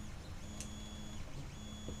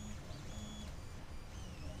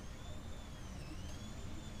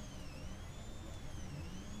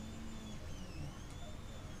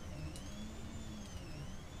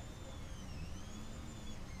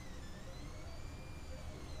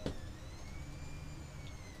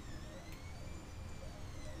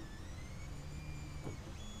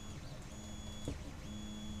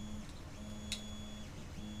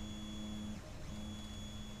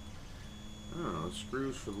 The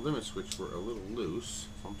screws for the limit switch were a little loose,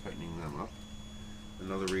 so I'm tightening them up.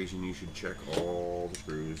 Another reason you should check all the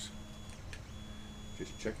screws.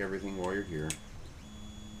 Just check everything while you're here.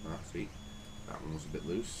 See, that one was a bit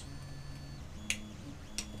loose.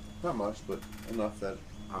 Not much, but enough that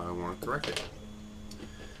I want to correct it.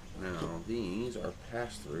 Now these are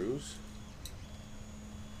pass-throughs.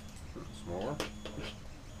 Smaller.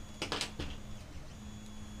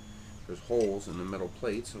 There's holes in the metal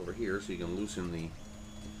plates over here so you can loosen the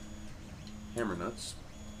hammer nuts.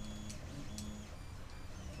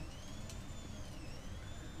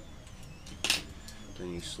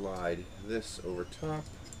 Then you slide this over top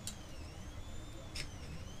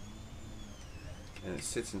and it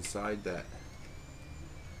sits inside that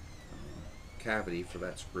cavity for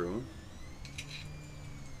that screw.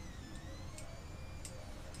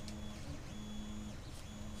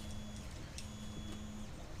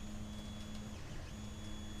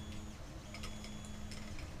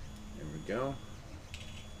 Go.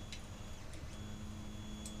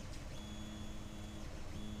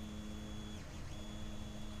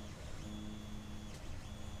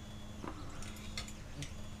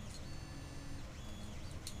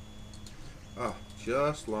 Ah,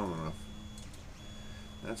 just long enough.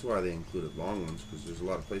 That's why they included long ones, because there's a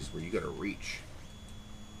lot of places where you got to reach.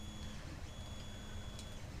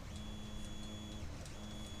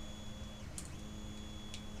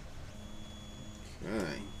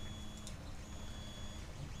 Okay.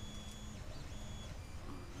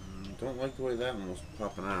 Don't like the way that one was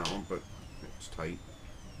popping out, but it's tight.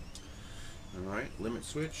 Alright, limit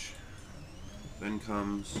switch. Then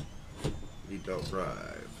comes the belt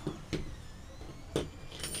drive. From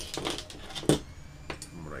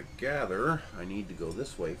what I gather, I need to go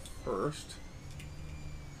this way first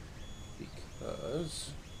because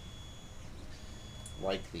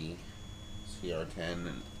like the CR-10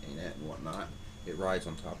 and Anet and whatnot, it rides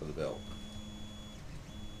on top of the belt.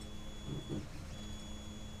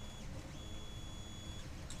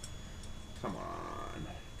 Come on,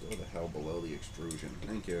 go the hell below the extrusion.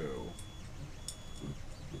 Thank you.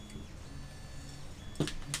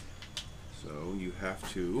 So you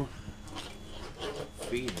have to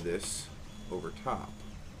feed this over top,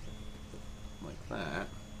 like that.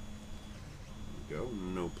 There we go,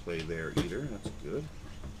 no play there either, that's good.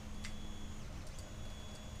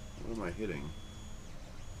 What am I hitting?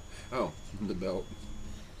 Oh, the belt.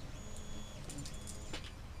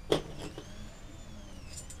 Okay,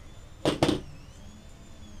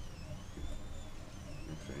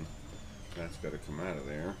 that's got to come out of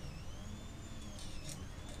there.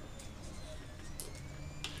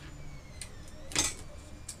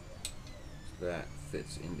 That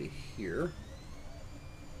fits into here.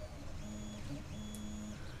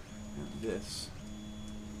 And this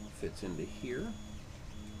fits into here.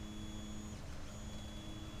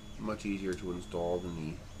 Much easier to install than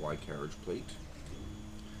the Y carriage plate.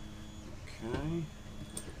 Okay.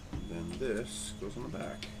 And then this goes on the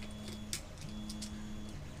back.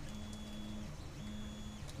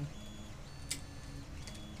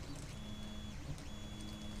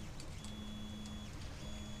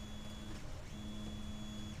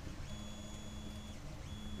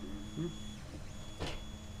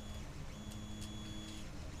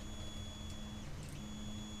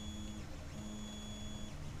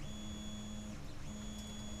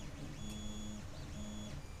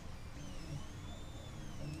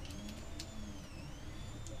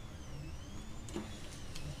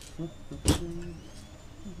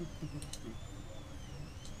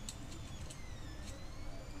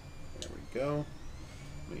 There we go.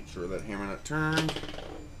 Make sure that hammer nut turned.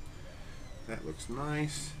 That looks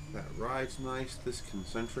nice. That rides nice. This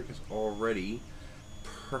concentric is already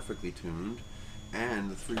perfectly tuned,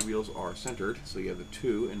 and the three wheels are centered. So you have the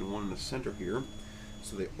two and one in the center here.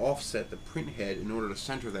 So they offset the print head in order to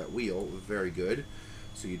center that wheel. Very good.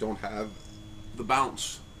 So you don't have the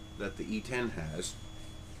bounce that the E10 has.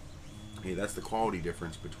 Hey, that's the quality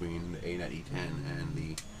difference between the Anet E10 and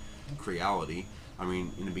the Creality. I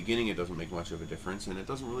mean, in the beginning it doesn't make much of a difference, and it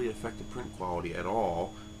doesn't really affect the print quality at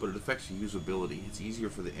all, but it affects the usability. It's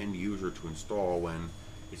easier for the end user to install when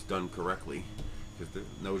it's done correctly, because there's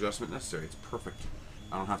no adjustment necessary. It's perfect.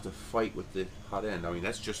 I don't have to fight with the hot end. I mean,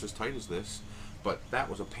 that's just as tight as this, but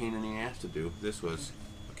that was a pain in the ass to do. This was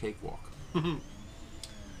a cakewalk. Okay,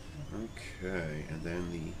 and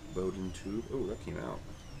then the Bowden tube. Oh, that came out.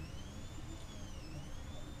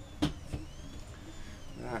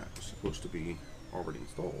 That was supposed to be already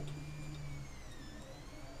installed.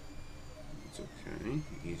 It's okay,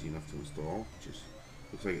 easy enough to install. Just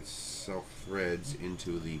looks like it self-threads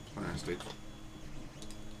into the plastic.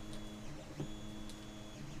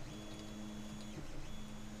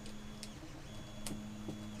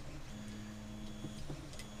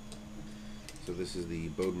 So this is the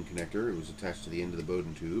Bowden connector. It was attached to the end of the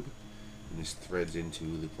Bowden tube, and this threads into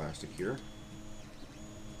the plastic here.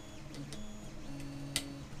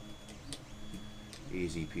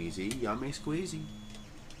 Easy peasy, yummy squeezy.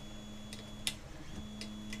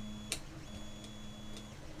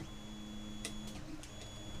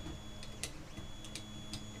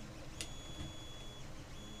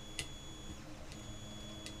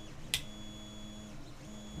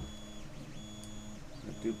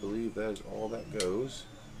 I do believe that is all that goes.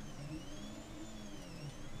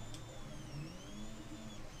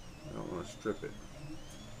 I don't want to strip it.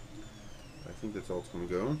 I think that's all it's going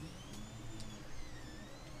to go.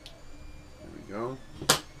 Go.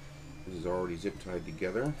 This is already zip tied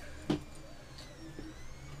together. Okay.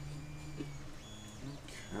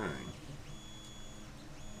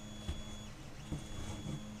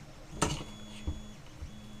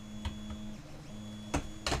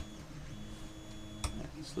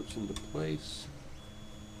 That slips into place.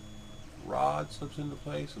 Rod slips into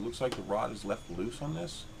place. It looks like the rod is left loose on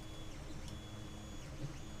this.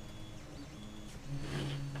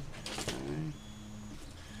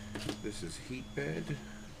 This is heat bed.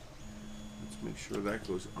 Let's make sure that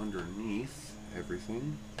goes underneath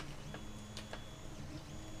everything.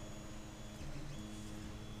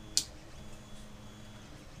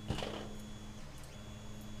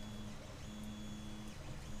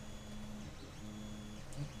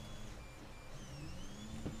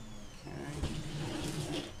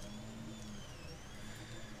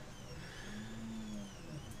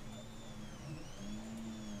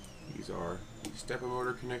 These are the stepper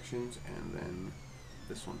motor connections, and then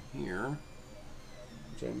this one here,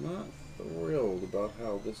 which I'm not thrilled about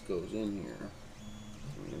how this goes in here.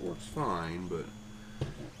 I mean, it works fine, but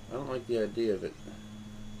like the idea of it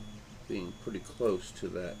being pretty close to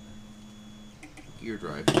that gear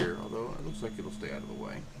drive here, although it looks like it'll stay out of the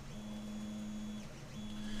way.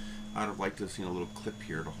 I'd have liked to have seen a little clip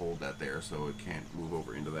here to hold that there so it can't move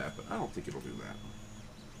over into that, but I don't think it'll do that.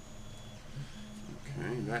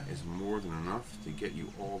 Okay, that is more than enough to get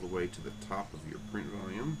you all the way to the top of your print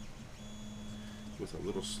volume with a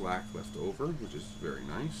little slack left over, which is very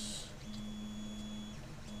nice.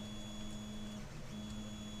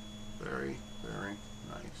 Very, very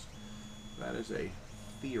nice. That is a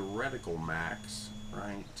theoretical max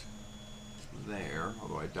right there,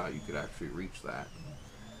 although I doubt you could actually reach that.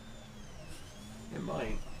 It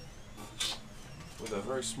might. With a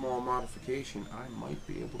very small modification, I might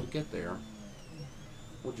be able to get there.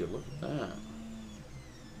 Would you look at that?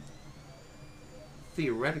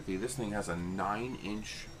 Theoretically, this thing has a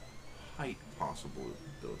 9-inch height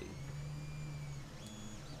possibility.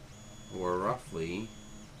 Or roughly,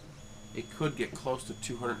 it could get close to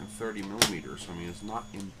 230 millimeters. I mean, it's not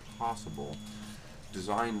impossible.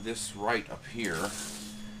 Design this right up here,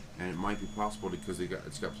 and it might be possible because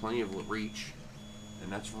it's got plenty of reach.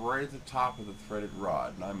 And that's right at the top of the threaded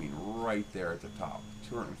rod, and I mean right there at the top.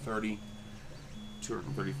 230,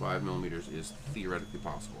 235 millimeters is theoretically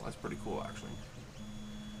possible. That's pretty cool, actually.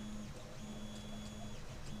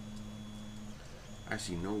 I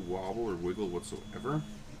see no wobble or wiggle whatsoever.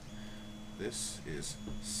 This is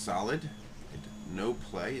solid. No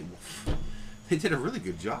play. They did a really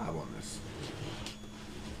good job on this.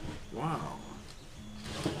 Wow.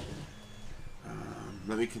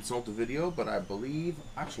 Let me consult the video, but I believe,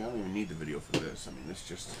 actually I don't even need the video for this. I mean, this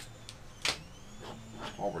just,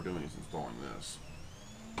 all we're doing is installing this.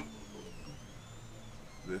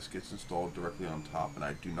 This gets installed directly on top, and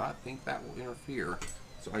I do not think that will interfere.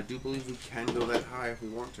 So I do believe we can go that high if we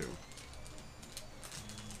want to.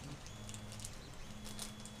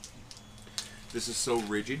 This is so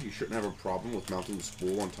rigid, you shouldn't have a problem with mounting the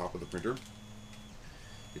spool on top of the printer.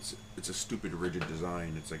 It's a stupid rigid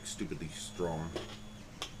design. It's like stupidly strong.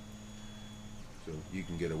 So you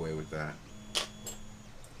can get away with that.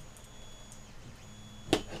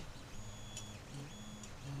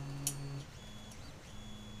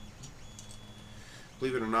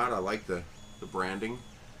 Believe it or not, I like the branding.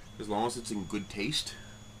 As long as it's in good taste,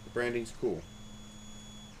 the branding's cool.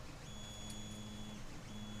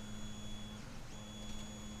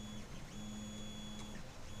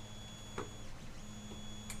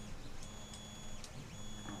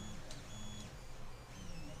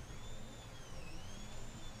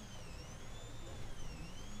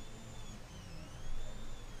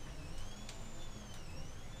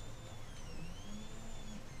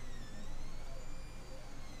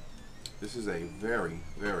 This is a very,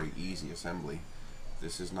 very easy assembly.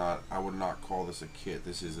 This is not, I would not call this a kit.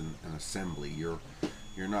 This is an assembly. You're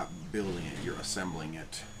not building it, you're assembling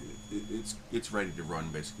it. It's ready to run,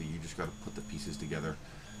 basically. You just got to put the pieces together.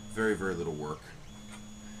 Very, very little work.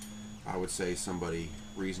 I would say somebody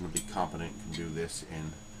reasonably competent can do this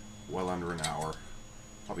in well under an hour.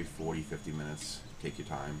 Probably 40-50 minutes. Take your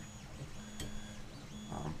time.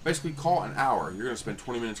 Basically, call an hour. You're going to spend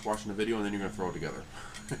 20 minutes watching the video, and then you're going to throw it together.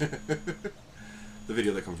 The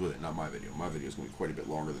video that comes with it, not my video. My video is going to be quite a bit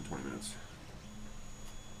longer than 20 minutes.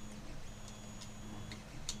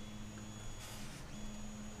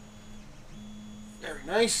 Very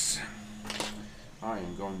nice. I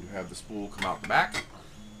am going to have the spool come out the back,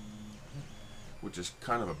 which is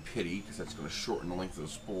kind of a pity because that's going to shorten the length of the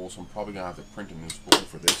spool, so I'm probably going to have to print a new spool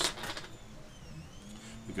for this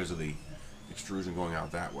because of the extrusion going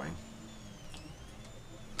out that way.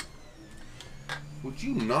 Would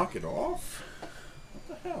you knock it off?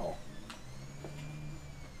 What the hell?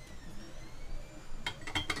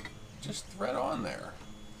 Just thread on there.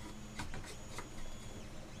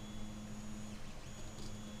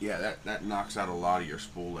 Yeah, that knocks out a lot of your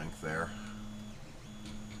spool length there.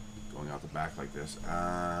 Going out the back like this.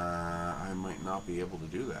 I might not be able to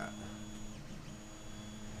do that.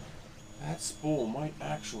 That spool might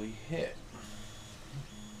actually hit.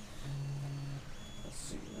 Let's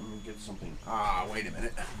see, let me get something. Ah, wait a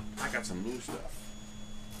minute. I got some new stuff.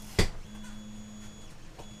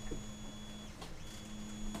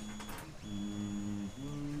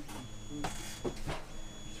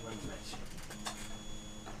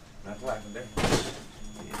 That's lavender.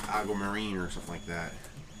 Yeah, aquamarine or something like that.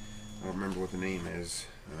 I don't remember what the name is.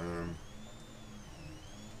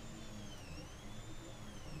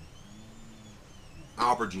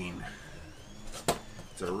 Aubergine.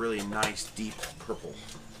 It's a really nice deep purple.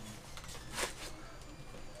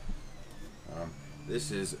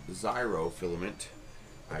 This is Ziro filament.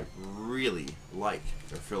 I really like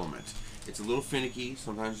their filament. It's a little finicky.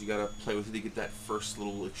 Sometimes you gotta play with it to get that first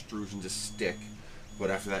little extrusion to stick, but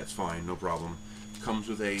after that it's fine, no problem. Comes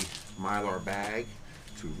with a Mylar bag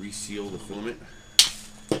to reseal the filament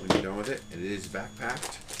when you're done with it. It is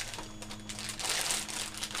backpacked.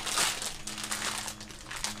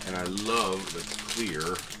 And I love the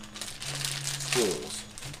clear spools.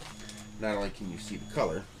 Not only can you see the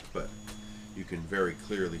color, but you can very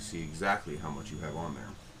clearly see exactly how much you have on there.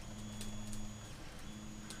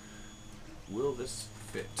 Will this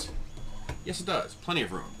fit? Yes, it does. Plenty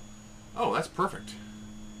of room. Oh, that's perfect.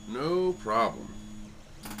 No problem.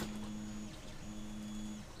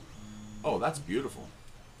 Oh, that's beautiful.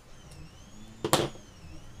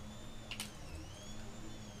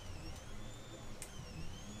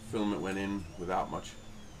 Filament went in without much.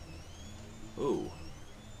 Oh,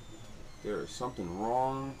 there is something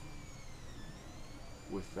wrong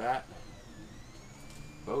with that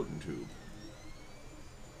Bowden tube.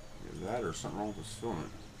 Either that or something wrong with this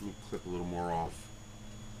filament. Let me clip a little more off.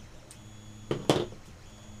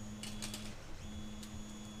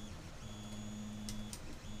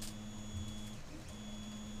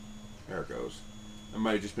 There it goes. It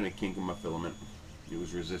might have just been a kink in my filament. It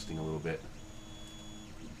was resisting a little bit,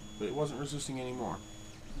 but it wasn't resisting anymore.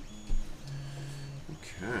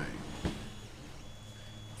 Okay.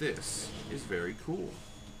 This is very cool.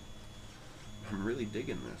 I'm really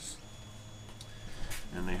digging this.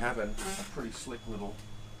 And they have a pretty slick little...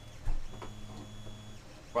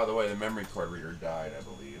 By the way, the memory card reader died, I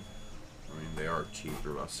believe. I mean, they are cheap.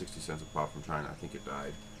 They're about 60 cents a pop from China. I think it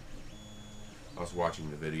died. I was watching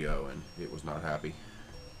the video and it was not happy.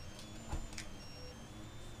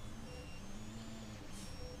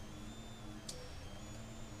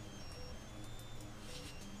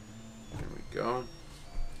 There we go.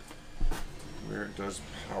 Where does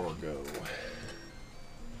power go?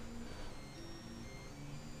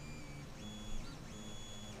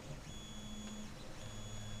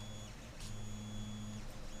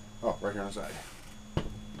 Oh, right here on the side.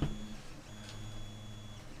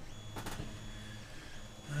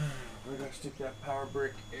 Where do I stick that power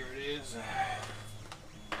brick? Here it is.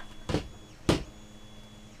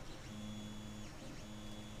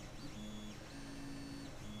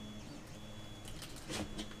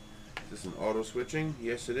 Is this an auto switching?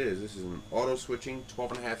 Yes, it is. This is an auto switching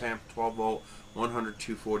 12.5 amp, 12 volt, 100,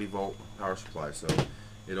 240 volt power supply. So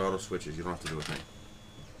it auto switches. You don't have to do a thing.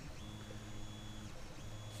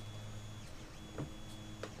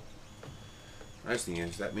 Nice thing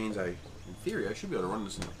is, that means in theory, I should be able to run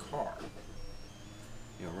this in the car.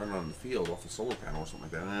 You know, run it on the field off the solar panel or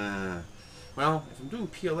something like that. Well, if I'm doing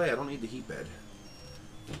PLA, I don't need the heat bed.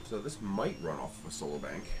 So this might run off of a solar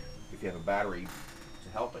bank if you have a battery to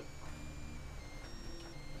help it.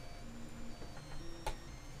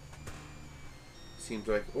 Seems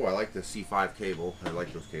like, oh, I like the C5 cable. I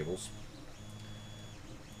like those cables.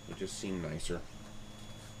 It just seemed nicer.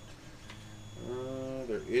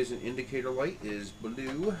 There is an indicator light, it is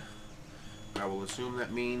blue. I will assume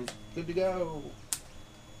that means good to go.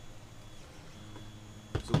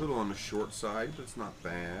 It's a little on the short side, but it's not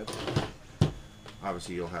bad.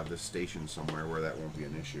 Obviously you'll have this station somewhere where that won't be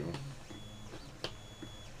an issue.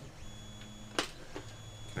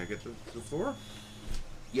 Can I get to the floor?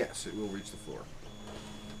 Yes, it will reach the floor.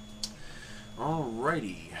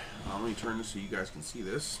 Alrighty, let me turn this so you guys can see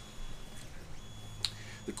this.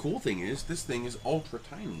 The cool thing is, this thing is ultra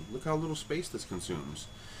tiny. Look how little space this consumes.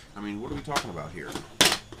 I mean, what are we talking about here?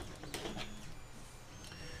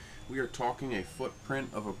 We are talking a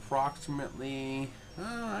footprint of approximately,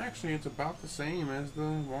 actually it's about the same as the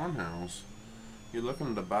lawn house. You're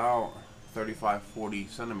looking at about 35-40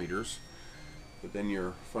 centimeters, but then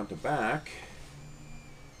your front to back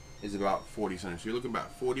is about 40 centimeters. So you're looking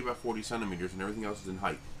about 40 by 40 centimeters, and everything else is in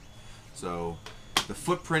height. So the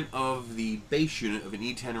footprint of the base unit of an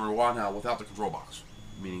E10 or a lawn house without the control box,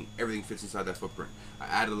 meaning everything fits inside that footprint. I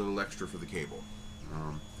added a little extra for the cable,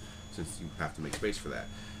 since you have to make space for that.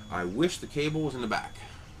 I wish the cable was in the back,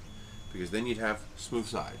 because then you'd have smooth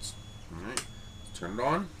sides. Alright, turn it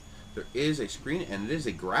on. There is a screen, and it is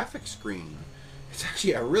a graphic screen. It's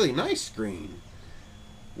actually a really nice screen.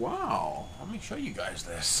 Wow, let me show you guys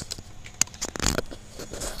this.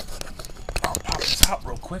 I'll pop this out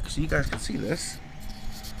real quick so you guys can see this.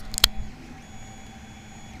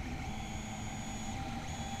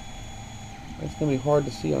 It's going to be hard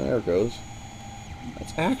to see on air goes.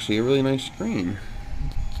 That's actually a really nice screen.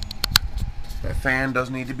 That fan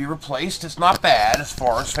does need to be replaced. It's not bad as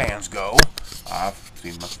far as fans go. I've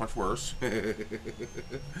seen much worse.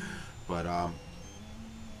 But I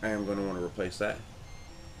am going to want to replace that.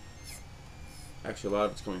 Actually, a lot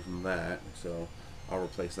of it's coming from that, so I'll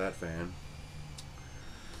replace that fan.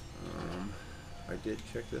 I did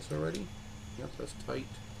check this already. Yep, that's tight.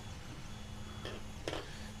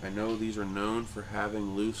 I know these are known for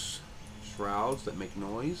having loose shrouds that make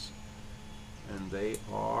noise, and they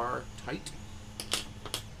are tight.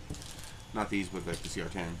 Not these, but like the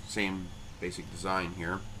CR-10. Same basic design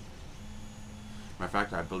here. Matter of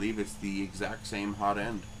fact, I believe it's the exact same hot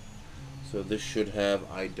end. So this should have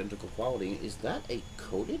identical quality. Is that a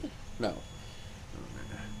coated? No.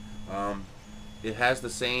 It has the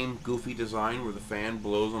same goofy design where the fan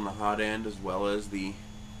blows on the hot end as well as the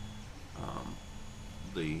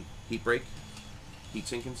heat break, heat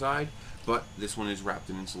sink inside. But this one is wrapped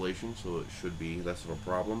in insulation, so it should be less of a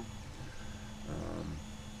problem.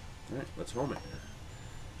 Alright, let's home it.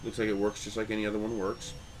 Looks like it works just like any other one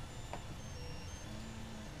works.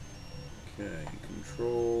 Okay,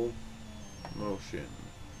 control, motion.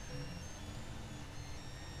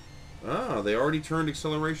 Ah, they already turned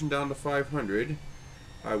acceleration down to 500.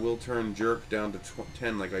 I will turn jerk down to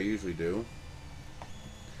 10 like I usually do.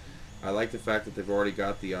 I like the fact that they've already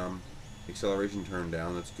got the acceleration turned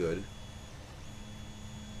down. That's good.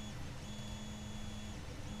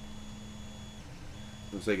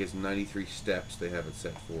 Looks like it's 93 steps they have it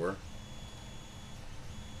set for.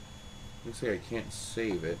 Looks like I can't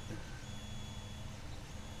save it.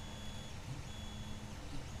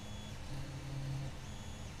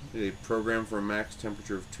 They program for a max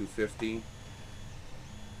temperature of 250.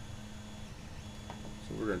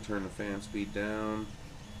 So we're going to turn the fan speed down.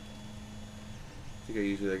 I think I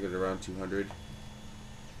usually like it around 200.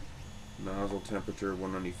 Nozzle temperature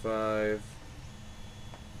 195.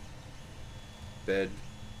 Bed,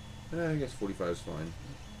 I guess 45 is fine.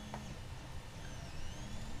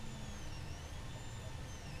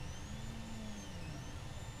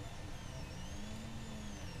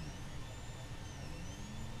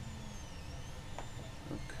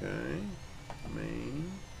 Okay,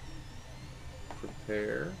 main,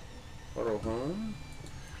 prepare, auto home,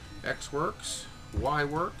 X works, Y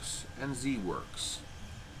works, and Z works.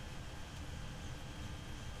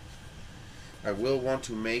 I will want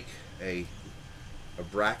to make a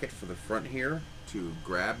bracket for the front here to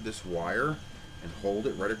grab this wire and hold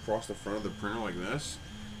it right across the front of the printer like this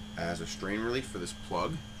as a strain relief for this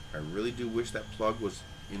plug. I really do wish that plug was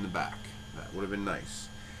in the back. That would have been nice.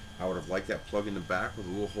 I would have liked that plug in the back with a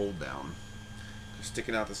little hold down.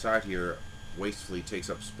 Sticking out the side here wastefully takes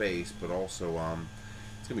up space, but also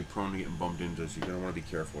it's going to be prone to getting bumped into, so you're going to want to be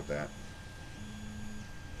careful with that.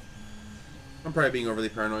 I'm probably being overly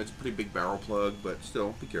paranoid. It's a pretty big barrel plug, but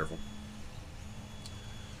still, be careful.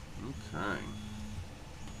 Okay.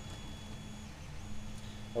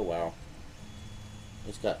 Oh wow.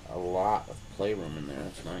 It's got a lot of playroom in there.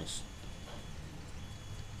 That's nice.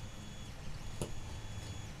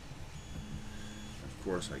 Of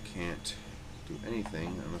course, I can't do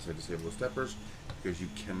anything unless I disable the steppers, because you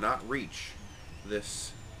cannot reach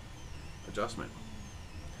this adjustment.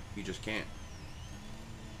 You just can't.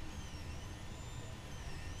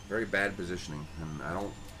 Very bad positioning, and I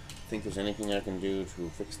don't think there's anything I can do to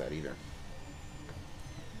fix that either.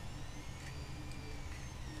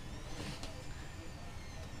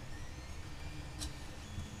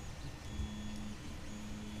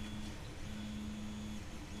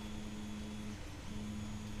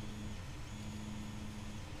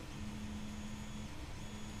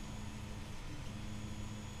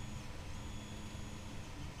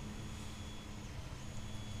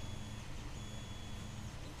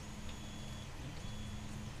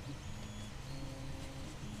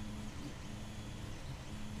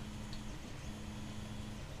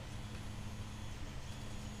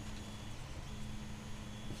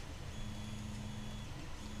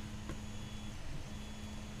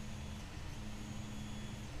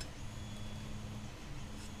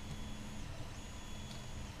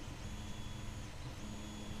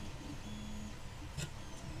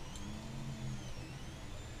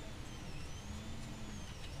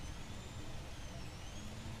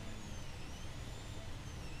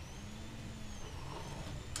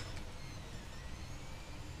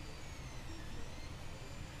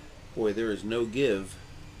 Boy, there is no give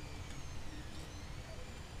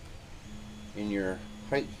in your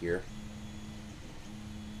height here.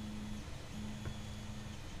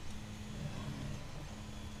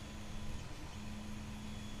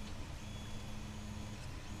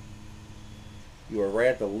 You are right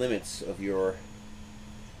at the limits of your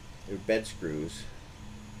bed screws,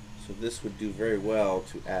 so this would do very well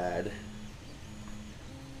to add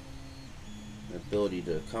an ability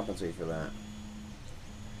to compensate for that.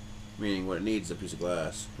 Meaning what it needs is a piece of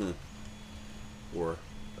glass. Or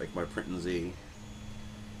like my Printin' Z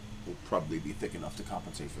will probably be thick enough to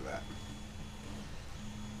compensate for that.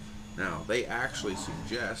 Now, they actually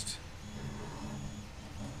suggest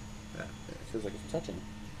that it feels like it's touching.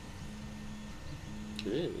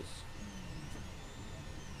 It is.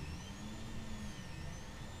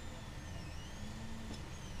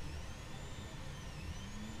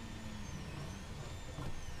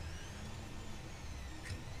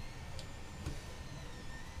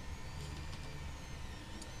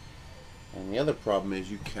 And the other problem is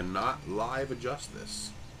you cannot live adjust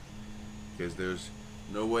this, because there's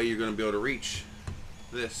no way you're going to be able to reach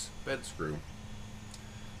this bed screw.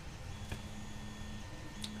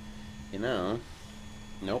 You know,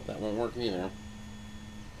 nope, that won't work either.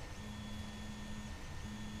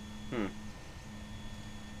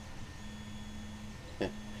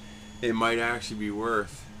 It might actually be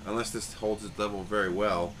worth, unless this holds its level very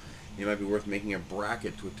well, it might be worth making a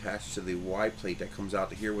bracket to attach to the Y plate that comes out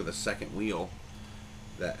to here with a second wheel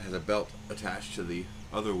that has a belt attached to the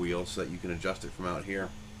other wheel so that you can adjust it from out here.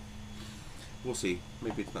 We'll see.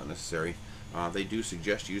 Maybe it's not necessary. They do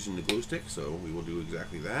suggest using the glue stick, so we will do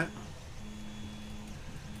exactly that.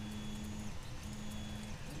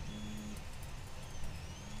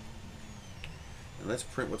 And let's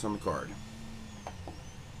print what's on the card.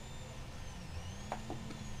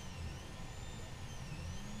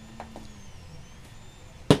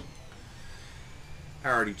 I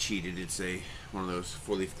already cheated. It's one of those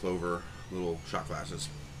 4-leaf clover little shot glasses.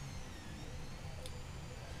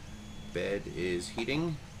 Bed is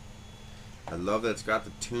heating. I love that it's got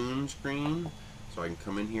the tune screen, so I can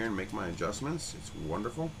come in here and make my adjustments. It's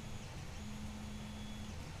wonderful.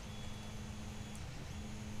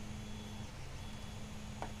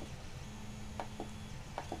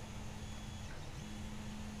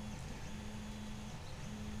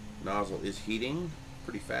 Nozzle is heating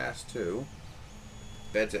pretty fast too.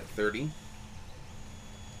 Bed's at 30.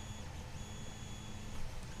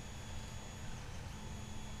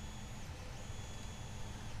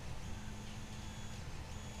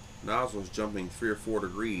 Nozzle's jumping 3 or 4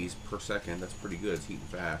 degrees per second. That's pretty good. It's heating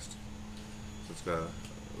fast. So it's got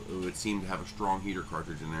it would seem to have a strong heater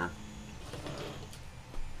cartridge in there,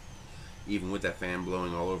 even with that fan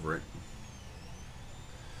blowing all over it.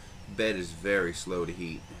 Bed is very slow to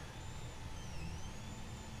heat.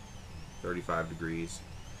 35 degrees.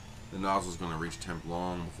 The nozzle is going to reach temp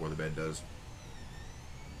long before the bed does.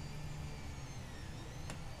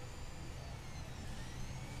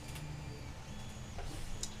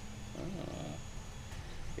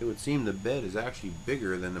 It would seem the bed is actually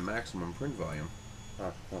bigger than the maximum print volume.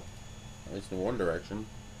 Well, at least in one direction.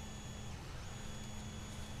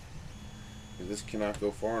 Because this cannot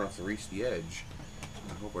go far enough to reach the edge.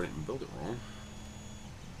 I hope I didn't build it wrong.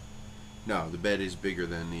 No, the bed is bigger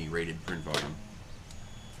than the rated print volume.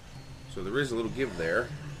 So there is a little give there.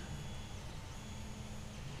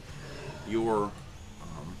 You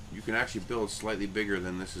can actually build slightly bigger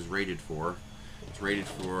than this is rated for. It's rated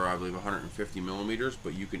for, I believe, 150 millimeters,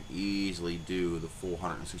 but you can easily do the full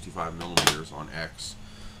 165 millimeters on X.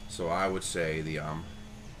 So I would say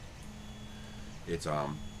it's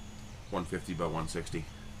 150 by 160.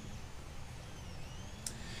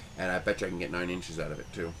 And I bet you I can get 9 inches out of it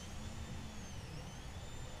too.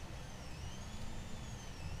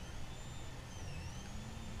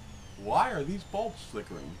 Why are these bulbs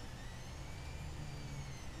flickering?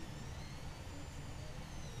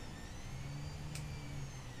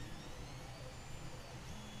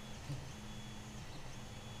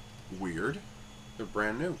 Weird. They're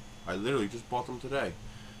brand new. I literally just bought them today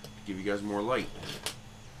to give you guys more light.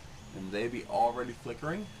 And they be already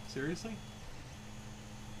flickering? Seriously?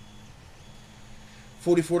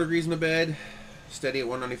 44 degrees in the bed, steady at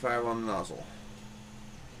 195 on the nozzle.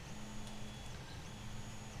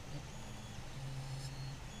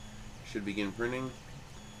 Should begin printing.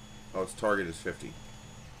 Oh, its target is 50.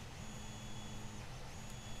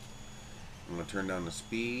 I'm going to turn down the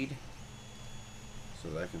speed so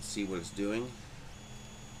that I can see what it's doing.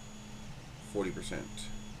 40%.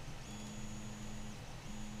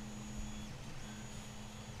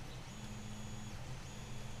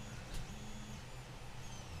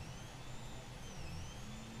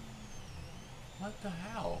 What the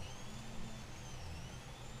hell?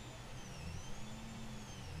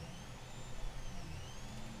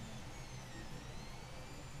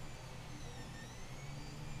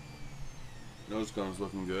 Nose cone's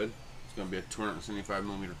looking good. It's going to be a 275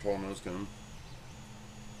 millimeter tall nose cone.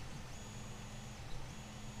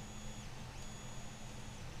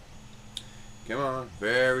 Come on,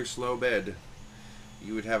 very slow bed.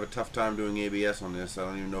 You would have a tough time doing ABS on this. I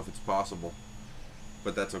don't even know if it's possible.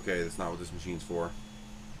 But that's okay, that's not what this machine's for.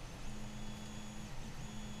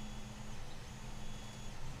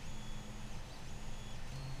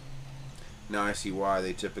 Now I see why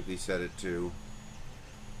they typically set it to...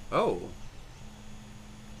 Oh.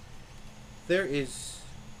 There is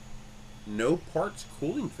no parts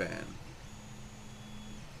cooling fan.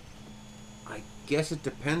 I guess it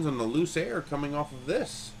depends on the loose air coming off of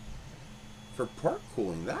this. For part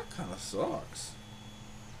cooling, that kind of sucks.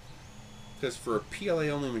 Because for a PLA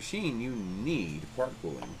only machine, you need part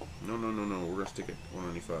cooling. No, no, no, no. We're going to stick at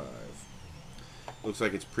 195. Looks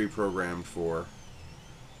like it's pre-programmed for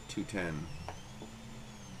 210.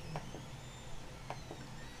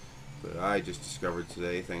 But I just discovered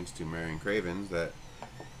today, thanks to Marion Cravens, that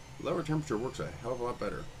lower temperature works a hell of a lot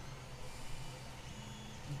better.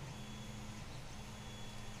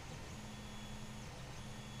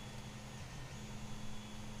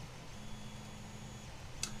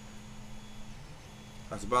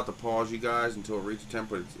 I was about to pause you guys until it reached a temp,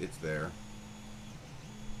 but it's there.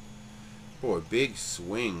 Boy, big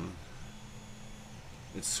swing.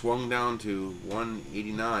 It swung down to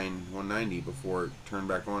 189, 190 before it turned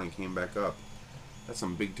back on and came back up. That's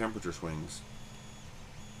some big temperature swings.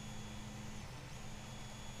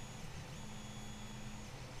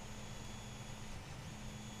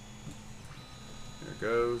 There it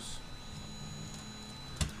goes.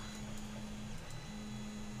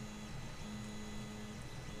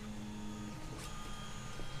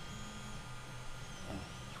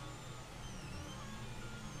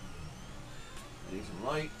 Need some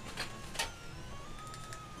light.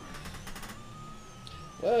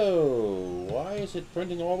 Whoa, why is it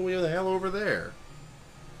printing all the way the hell over there?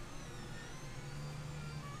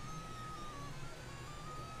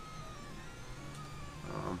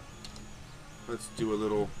 Let's do a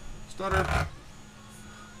little stutter.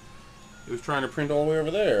 It was trying to print all the way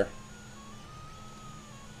over there.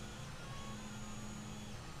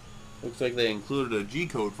 Looks like they included a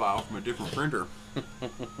G-code file from a different printer.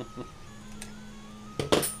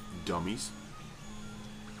 Dummies.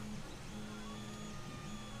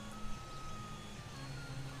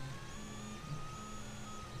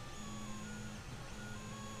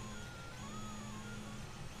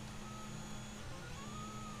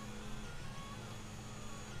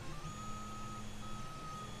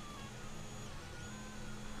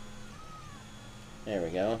 There we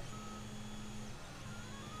go.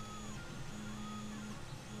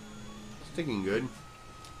 Sticking good.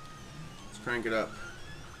 Let's crank it up.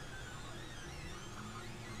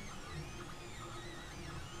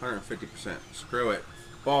 150%. Screw it.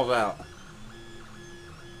 Balls out.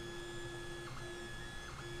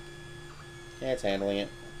 Yeah, it's handling it.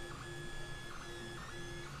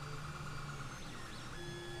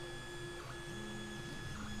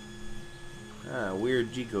 Ah,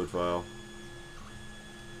 weird G-code file.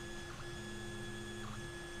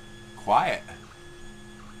 Quiet.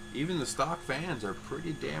 Even the stock fans are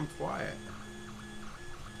pretty damn quiet.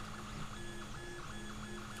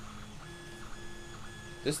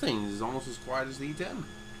 This thing is almost as quiet as the E10.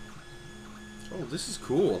 Oh, this is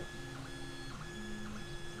cool.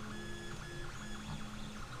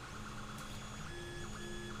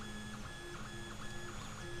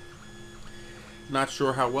 Not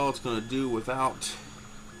sure how well it's going to do without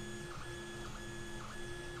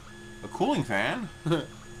a cooling fan.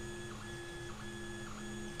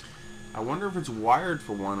 I wonder if it's wired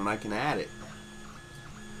for one and I can add it.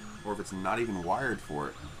 Or if it's not even wired for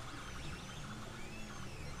it.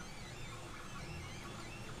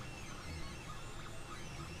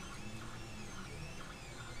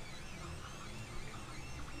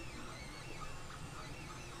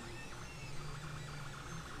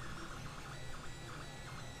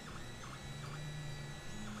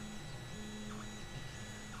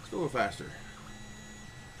 Let's go a little faster.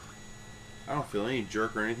 I don't feel any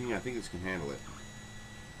jerk or anything. I think this can handle it.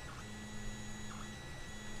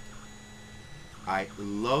 I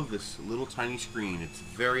love this little tiny screen. It's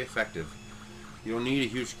very effective. You don't need a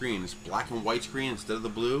huge screen. This black and white screen instead of the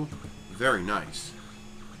blue, very nice.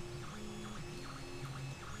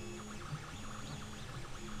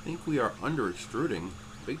 I think we are under extruding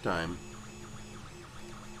big time.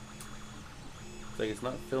 It's like it's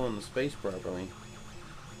not filling the space properly.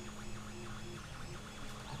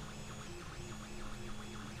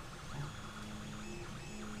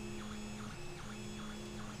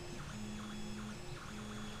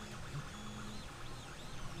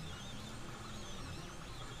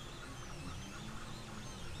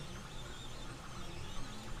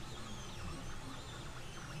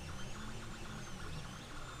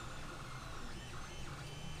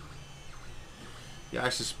 Yeah, I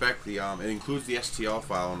suspect the it includes the STL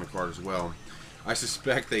file on the card as well. I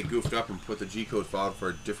suspect they goofed up and put the G-code file for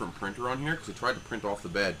a different printer on here because it tried to print off the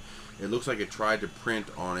bed. It looks like it tried to print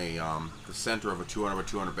on a the center of a 200 by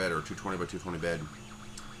 200 bed or a 220 by 220 bed,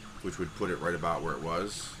 which would put it right about where it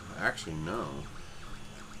was. Actually, no.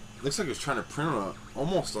 It looks like it was trying to print on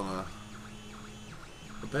almost on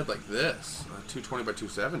a bed like this, a 220 by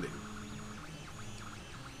 270.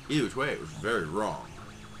 Either which way, it was very wrong.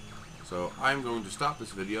 So I'm going to stop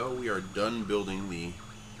this video. We are done building the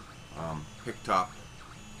Hicctop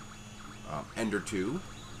Ender 2.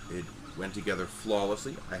 It went together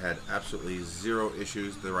flawlessly. I had absolutely zero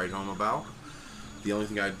issues to write home about. The only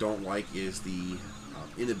thing I don't like is the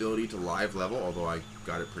inability to live level, although I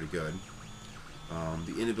got it pretty good.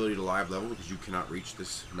 The inability to live level because you cannot reach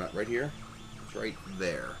this nut right here. It's right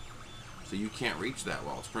there. So you can't reach that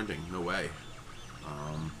while it's printing. No way.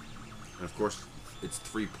 And of course, it's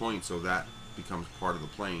 3 points, so that becomes part of the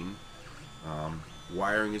plane.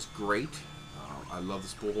 Wiring is great. I love the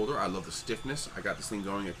spool holder. I love the stiffness. I got this thing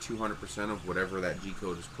going at 200% of whatever that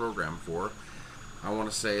G-code is programmed for. I want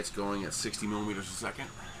to say it's going at 60 millimeters a second.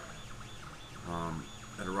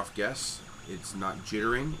 At a rough guess, it's not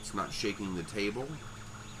jittering. It's not shaking the table.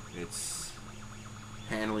 It's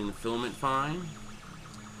handling the filament fine.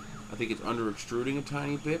 I think it's under extruding a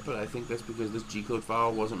tiny bit, but I think that's because this G-code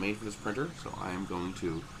file wasn't made for this printer, so I am going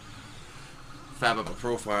to fab up a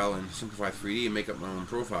profile in Simplify 3D and make up my own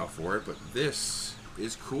profile for it. But this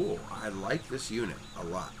is cool. I like this unit a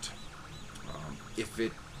lot. If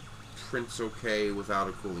it prints okay without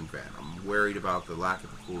a cooling fan, I'm worried about the lack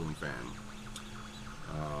of a cooling fan.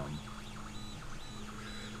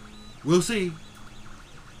 We'll see.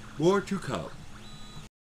 More to come.